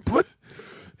 You didn't put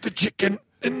the chicken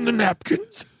in the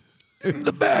napkins in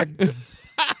the bag.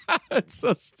 That's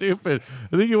so stupid.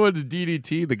 I think he wanted to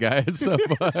DDT the guy at some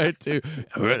point too.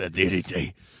 We're the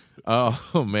DDT.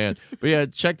 Oh man, but yeah,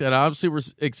 check that out. I'm super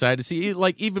excited to see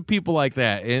like even people like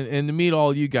that and to meet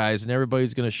all you guys and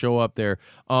everybody's going to show up there.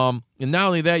 And not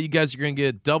only that, you guys are going to get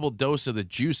a double dose of the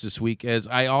juice this week, as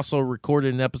I also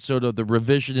recorded an episode of the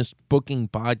Revisionist Booking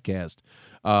Podcast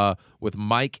with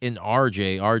Mike and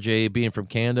RJ. RJ being from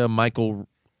Canada, Michael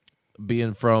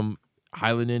being from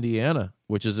Highland, Indiana,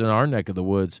 which is in our neck of the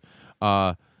woods.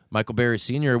 Michael Berry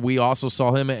Sr., we also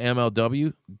saw him at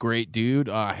MLW. Great dude.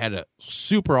 Had a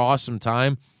super awesome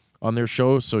time on their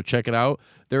show, so check it out.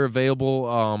 They're available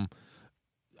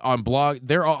on blog.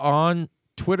 They're on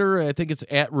Twitter. I think it's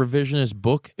at Revisionist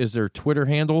Book is their Twitter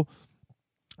handle.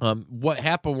 What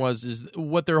happened is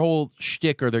what their whole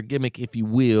shtick or their gimmick, if you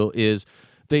will, is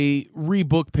they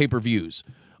rebook pay-per-views.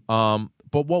 But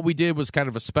what we did was kind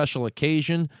of a special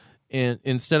occasion, and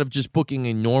instead of just booking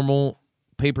a normal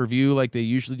pay-per-view like they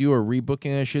usually do, or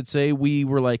rebooking, I should say, we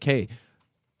were like, hey,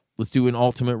 let's do an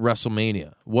Ultimate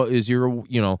WrestleMania. What is your,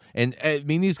 and I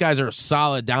mean, these guys are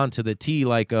solid down to the T,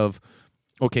 like of,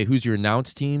 okay, who's your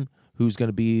announce team? Who's going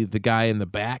to be the guy in the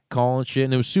back calling shit?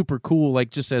 And it was super cool,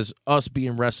 like just as us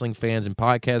being wrestling fans and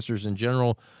podcasters in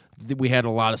general, we had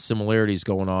a lot of similarities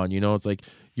going on. It's like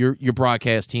your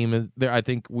broadcast team, I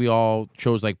think we all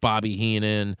chose like Bobby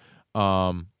Heenan,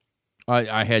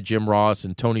 I had Jim Ross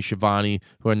and Tony Schiavone,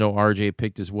 who I know RJ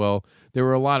picked as well. There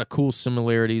were a lot of cool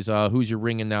similarities. Who's your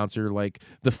ring announcer? Like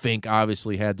the Fink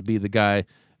obviously had to be the guy.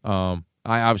 I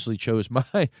obviously chose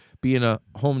my being a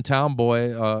hometown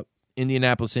boy,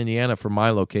 Indianapolis, Indiana, for my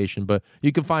location. But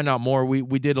you can find out more.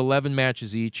 We did 11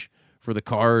 matches each for the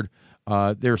card.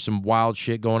 There's some wild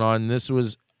shit going on. This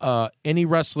was any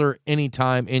wrestler,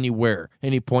 anytime, anywhere,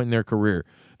 any point in their career.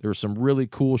 There was some really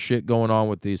cool shit going on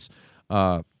with these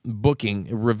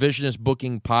Revisionist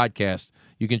Booking Podcast.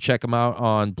 You can check them out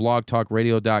on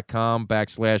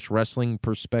blogtalkradio.com/Wrestling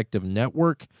Perspective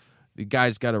Network. The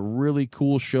guy's got a really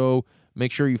cool show.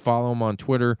 Make sure you follow him on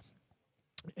Twitter.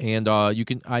 And you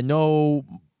can, I know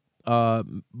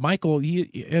Michael,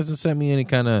 he hasn't sent me any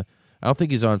kind of, I don't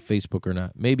think he's on Facebook or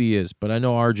not. Maybe he is, but I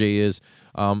know RJ is.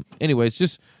 Anyways,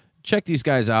 just check these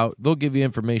guys out. They'll give you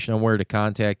information on where to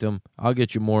contact them. I'll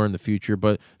get you more in the future,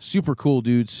 but super cool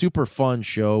dude, super fun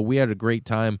show. We had a great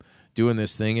time doing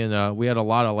this thing, and we had a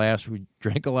lot of laughs. We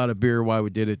drank a lot of beer while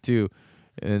we did it too,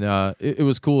 and it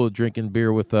was cool drinking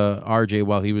beer with RJ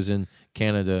while he was in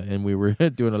Canada, and we were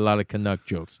doing a lot of Canuck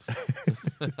jokes.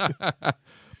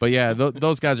 But yeah,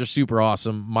 those guys are super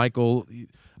awesome. Michael,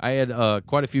 I had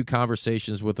quite a few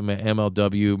conversations with him at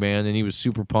MLW, man, and he was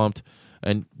super pumped.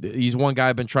 And he's one guy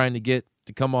I've been trying to get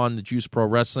to come on the Juice Pro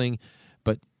Wrestling,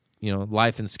 but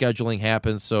life and scheduling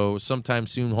happens. So sometime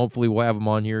soon, hopefully, we'll have him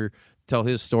on here, tell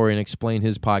his story, and explain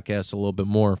his podcast a little bit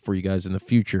more for you guys in the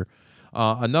future.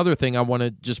 Another thing I want to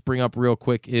just bring up real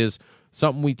quick is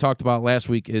something we talked about last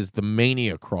week is the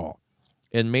Mania Crawl.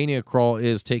 And Mania Crawl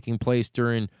is taking place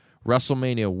during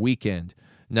WrestleMania weekend.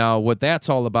 Now, what that's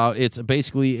all about, it's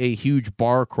basically a huge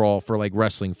bar crawl for like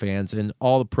wrestling fans, and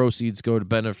all the proceeds go to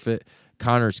benefit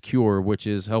Connor's Cure, which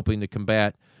is helping to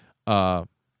combat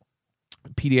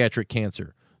pediatric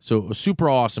cancer. So a super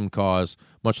awesome cause,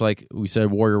 much like we said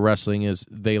Warrior Wrestling is,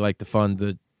 they like to fund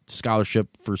the scholarship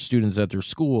for students at their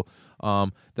school.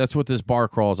 That's what this bar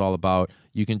crawl is all about.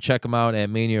 You can check them out at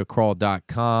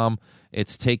maniacrawl.com.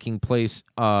 It's taking place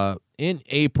in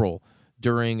April,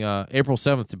 during April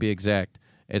 7th to be exact.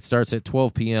 It starts at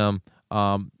 12 p.m.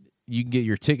 You can get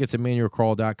your tickets at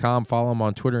maniacrawl.com. Follow them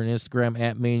on Twitter and Instagram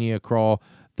at maniacrawl.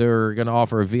 They're going to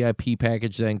offer a VIP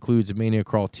package that includes a Mania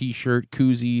Crawl t-shirt,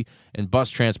 koozie, and bus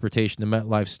transportation to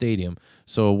MetLife Stadium.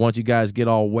 So once you guys get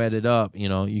all wetted up, you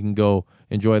can go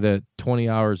enjoy the 20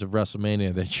 hours of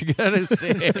WrestleMania that you're gonna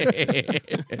see.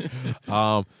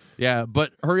 Yeah,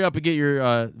 but hurry up and get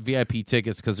your VIP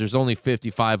tickets because there's only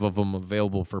 55 of them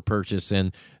available for purchase,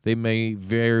 and they may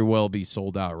very well be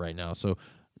sold out right now. So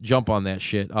jump on that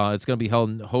shit. It's going to be held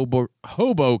in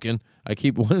Hoboken. I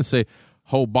keep wanting to say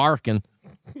Hobarkin.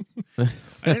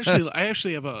 I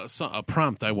actually have a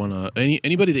prompt. I want to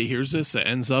anybody that hears this that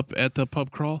ends up at the pub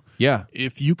crawl. Yeah,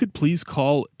 if you could please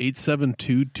call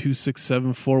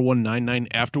 872-267-4199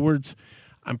 afterwards.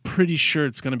 I'm pretty sure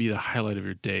it's going to be the highlight of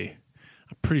your day.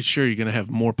 I'm pretty sure you're going to have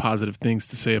more positive things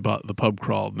to say about the pub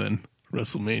crawl than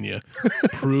WrestleMania.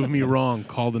 Prove me wrong.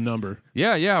 Call the number.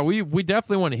 Yeah. We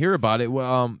definitely want to hear about it.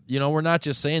 Well, we're not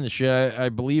just saying the shit. I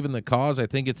believe in the cause. I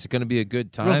think it's going to be a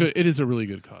good time. It is a really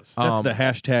good cause. That's the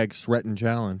hashtag Sweatin'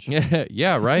 Challenge.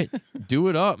 Yeah, right. Do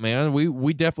it up, man.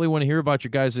 We definitely want to hear about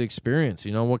your guys' experience.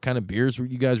 What kind of beers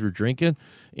you guys were drinking,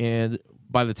 and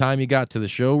by the time you got to the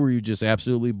show, were you just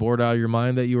absolutely bored out of your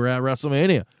mind that you were at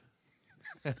WrestleMania?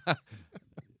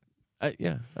 I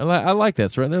like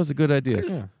that, right? That was a good idea.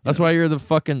 That's why you're the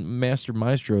fucking master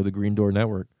maestro of the Green Door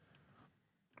Network.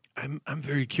 I'm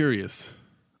very curious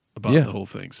about the whole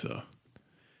thing. So,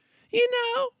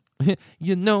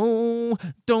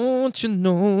 don't you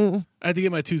know? I had to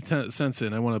get my 2 cents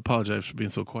in. I want to apologize for being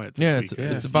so quiet this week.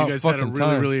 It's about you guys fucking had a really,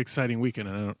 time. really exciting weekend,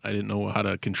 and I didn't know how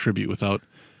to contribute without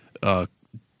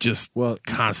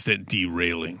constant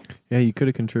derailing. Yeah, you could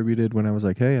have contributed when I was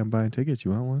like, "Hey, I'm buying tickets.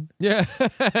 You want one?" Yeah,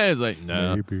 it's like,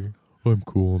 no, Maybe. I'm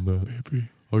cool on that. Maybe.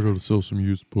 I got to sell some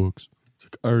used books. It's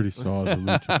like, I already saw the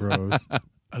Lucha Bros.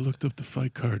 I looked up the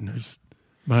fight card, and there's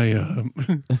my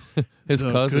His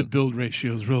cousin. good build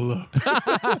ratio is real low.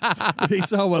 He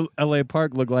saw what LA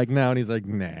Park looked like now, and he's like,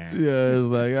 "Nah." Yeah, it's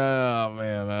like, oh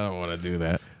man, I don't want to do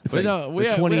that. It's But like no, we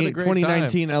had a great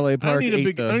 2019 LA Park. I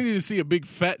need to see a big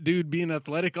fat dude being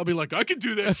athletic. I'll be like, I can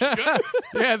do that shit.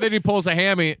 Yeah, then he pulls a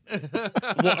hammy.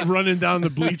 Running down the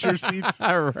bleacher seats.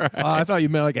 I thought you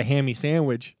meant like a hammy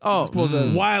sandwich. Oh,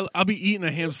 While I'll be eating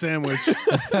a ham sandwich,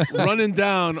 running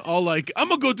down, all like, I'm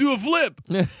going to go do a flip.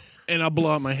 And I'll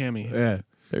blow out my hammy. Yeah,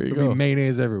 there you there'll go. be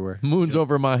mayonnaise everywhere. Moon's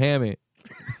over my hammy.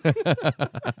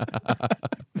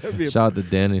 Shout out to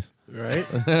Denny's. Right?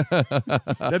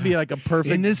 That'd be like a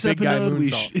perfect In this big guy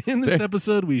episode,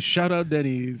 moonsault. we shout out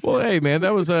Denny's. Well, hey man,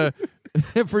 that was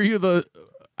for you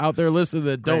out there listening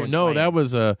that don't Grand know, Slam. that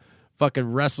was a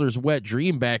fucking wrestler's wet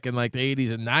dream back in like the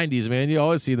 80s and 90s, man. You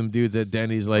always see them dudes at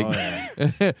Denny's like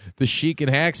the Sheik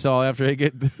and Hacksaw after they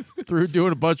get through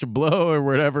doing a bunch of blow or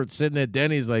whatever, sitting at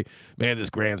Denny's like, man, this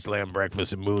Grand Slam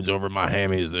breakfast and Moon's over my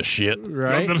hammy is the shit.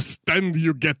 Right? Understand,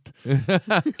 you get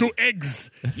 2 eggs,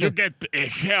 you get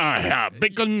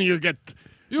bacon, you get...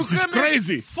 This is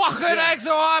crazy. Fucking eggs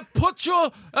or I put you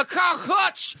a car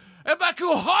clutch and make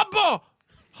you humble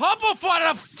for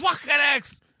the fucking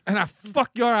eggs. And I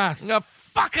fuck your ass.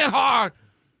 Fucking hard.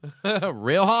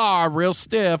 Real hard, real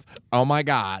stiff. Oh my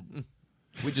God.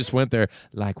 We just went there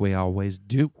like we always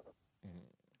do.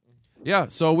 Yeah,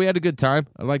 so we had a good time.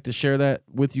 I'd like to share that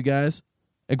with you guys.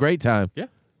 A great time. Yeah.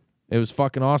 It was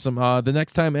fucking awesome. The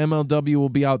next time MLW will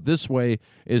be out this way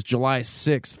is July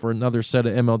 6th for another set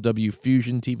of MLW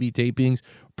Fusion TV tapings.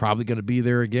 Probably going to be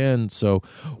there again, so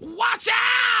watch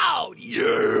out!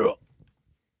 Yeah!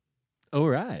 All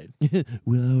right.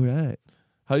 Well, all right.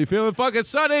 How you feeling fucking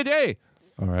Sunny D?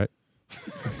 All right.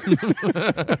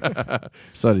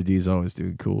 Sunny D's always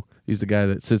doing cool. He's the guy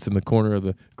that sits in the corner of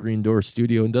the Green Door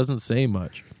studio and doesn't say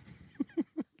much.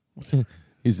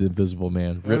 He's the Invisible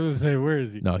Man. I was going to say, where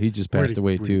is he? No, he just passed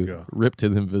away where'd he too. go? Rip to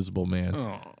the Invisible Man.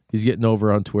 Oh. He's getting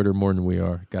over on Twitter more than we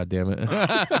are. God damn it.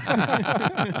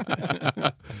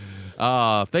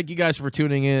 Thank you guys for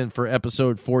tuning in for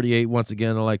episode 48. Once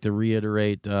again, I'd like to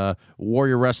reiterate,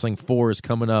 Warrior Wrestling 4 is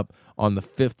coming up on the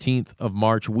 15th of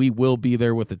March. We will be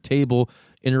there with a table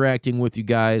interacting with you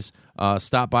guys.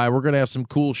 Stop by. We're going to have some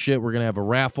cool shit. We're going to have a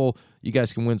raffle. You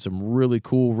guys can win some really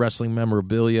cool wrestling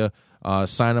memorabilia.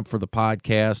 Sign up for the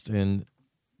podcast and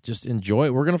just enjoy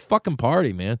it. We're going to fucking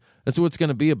party, man. That's what it's going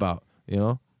to be about, you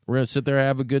know? We're going to sit there and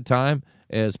have a good time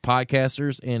as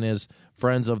podcasters and as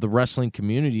friends of the wrestling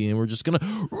community, and we're just going to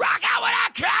rock out with our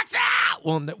cocks out!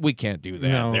 Well, we can't do that.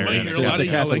 No, There you it's go. A lot a of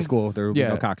Catholic yelling. school. There will be Yeah.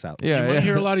 no cocks out. Yeah, You might yeah.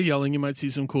 hear a lot of yelling. You might see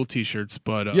some cool T-shirts,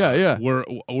 but Yeah. we're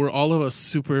all of us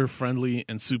super friendly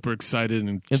and super excited,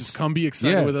 and just come be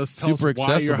excited yeah, with us. Tell super us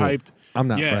why you're accessible. hyped. I'm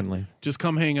not Yeah, friendly. Just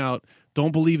come hang out.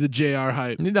 Don't believe the JR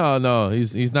hype. No,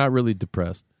 he's not really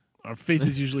depressed. Our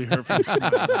faces usually hurt from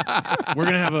smiling. We're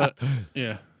gonna have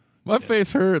My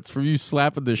face hurts from you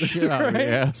slapping the shit out of me,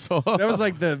 asshole. That was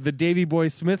like the Davey Boy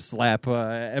Smith slap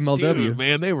MLW. Dude,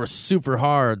 man, they were super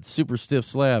hard, super stiff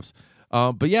slaps.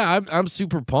 But yeah, I'm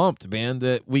super pumped, man,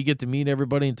 that we get to meet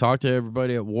everybody and talk to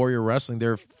everybody at Warrior Wrestling.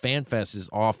 Their fan fest is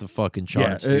off the fucking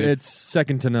charts. Yeah, dude. it's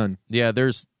second to none. Yeah,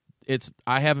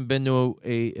 I haven't been to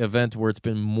a event where it's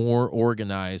been more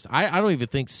organized. I don't even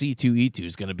think C2E2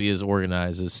 is going to be as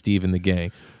organized as Steve and the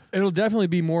gang. It'll definitely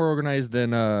be more organized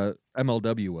than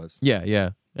MLW was.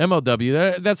 Yeah.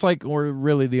 MLW, that's like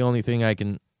really the only thing I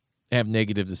can have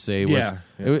negative to say. Was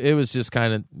It was just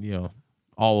kind of,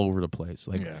 all over the place.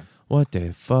 Like, what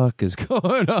the fuck is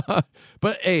going on?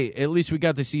 But hey, at least we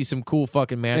got to see some cool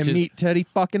fucking matches. And meet Teddy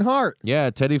fucking Hart. Yeah,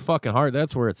 Teddy fucking Hart.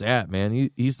 That's where it's at, man.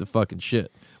 He's the fucking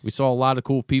shit. We saw a lot of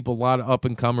cool people, a lot of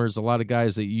up-and-comers, a lot of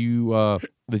guys that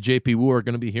the JP Woo, are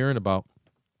going to be hearing about.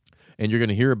 And you're going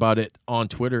to hear about it on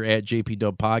Twitter at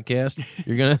JPW Podcast.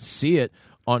 You're going to see it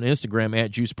on Instagram at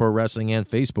Juice Pro Wrestling and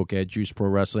Facebook at Juice Pro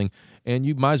Wrestling. And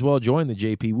you might as well join the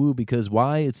JP Woo, because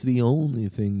why? It's the only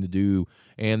thing to do.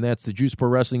 And that's the Juice Pro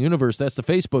Wrestling Universe. That's the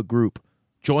Facebook group.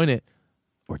 Join it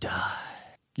or die.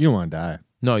 You don't want to die.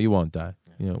 No, you won't die.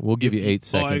 We'll give you 8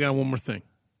 seconds. Oh, I got one more thing.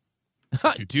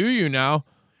 Do you now?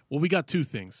 Well, we got 2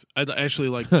 things. I'd actually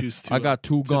like Juice to I got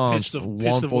 2 guns, pitch the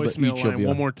one for voicemail each line of you.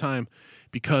 one more time,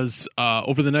 because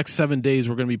over the next 7 days,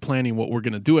 we're going to be planning what we're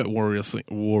going to do at Warrior Wrestling.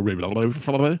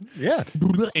 Yeah.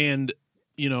 And,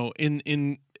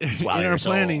 in our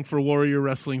planning for Warrior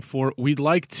Wrestling 4, we'd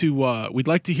like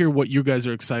to hear what you guys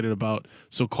are excited about.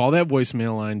 So call that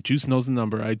voicemail line. Juice knows the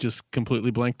number. I just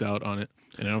completely blanked out on it,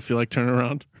 and I don't feel like turning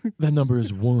around. That number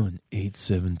is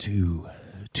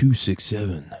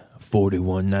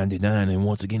 1-872-267-4199. And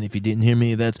once again, if you didn't hear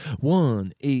me, that's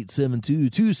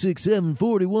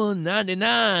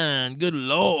 1-872-267-4199. Good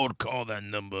Lord, call that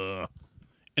number.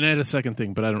 And I had a second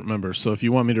thing, but I don't remember. So if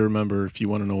you want me to remember, if you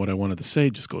want to know what I wanted to say,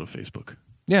 just go to Facebook.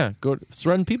 Yeah, go to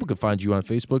Threaten. People can find you on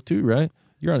Facebook too, right?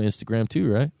 You're on Instagram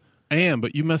too, right? I am,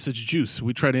 but you message Juice.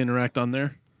 We try to interact on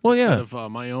there. Well, yeah. Instead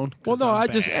of my own. Well, no,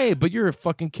 but you're a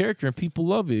fucking character and people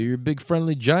love you. You're a big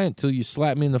friendly giant till you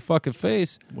slap me in the fucking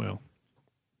face. Well,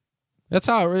 that's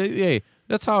how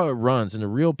it runs. In a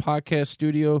real podcast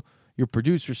studio, your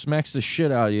producer smacks the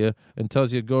shit out of you and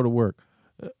tells you to go to work.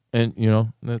 And,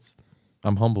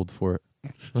 I'm humbled for it.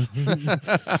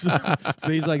 So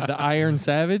he's like the Iron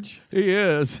Savage? He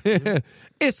is.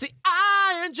 It's the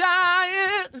Iron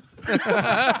Giant.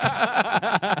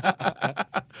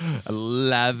 I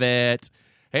love it.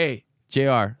 Hey,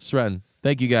 JR, Sretton,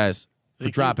 thank you guys for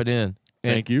dropping in.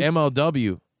 And thank you.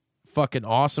 MLW, fucking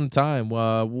awesome time.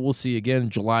 We'll see you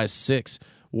again July 6th.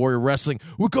 Warrior Wrestling.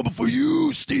 We're coming for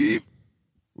you, Steve.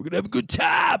 We're going to have a good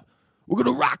time. We're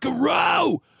going to rock and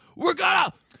roll. We're going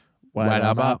to... Wet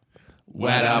 'em up.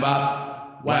 Wet 'em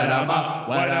up. Wet 'em up.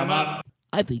 Wet 'em up.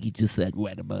 I think he just said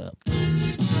wet 'em up.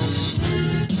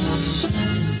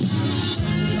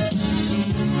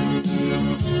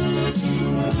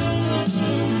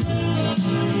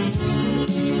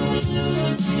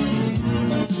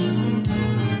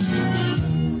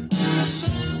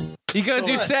 You gonna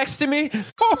do sex to me?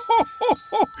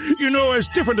 As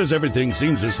different as everything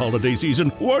seems this holiday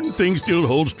season, one thing still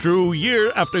holds true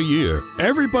year after year.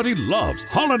 Everybody loves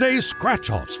holiday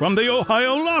scratch-offs from the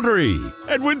Ohio Lottery.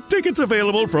 And with tickets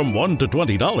available from $1 to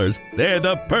 $20, they're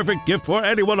the perfect gift for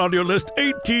anyone on your list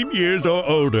 18 years or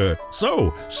older.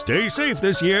 So, stay safe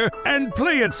this year and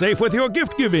play it safe with your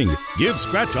gift giving. Give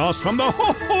scratch-offs from the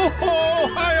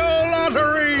Ohio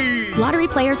Lottery! Lottery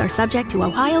players are subject to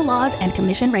Ohio laws and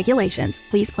commission regulations.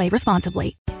 Please play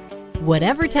responsibly.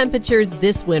 Whatever temperatures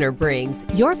this winter brings,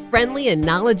 your friendly and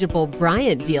knowledgeable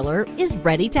Bryant dealer is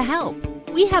ready to help.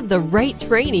 We have the right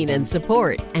training and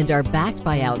support and are backed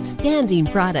by outstanding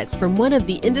products from one of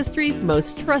the industry's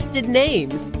most trusted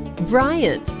names,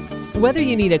 Bryant. Whether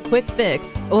you need a quick fix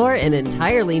or an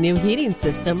entirely new heating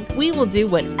system, we will do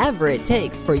whatever it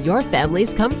takes for your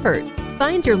family's comfort.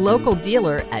 Find your local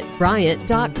dealer at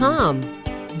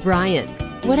Bryant.com. Bryant,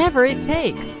 whatever it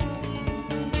takes.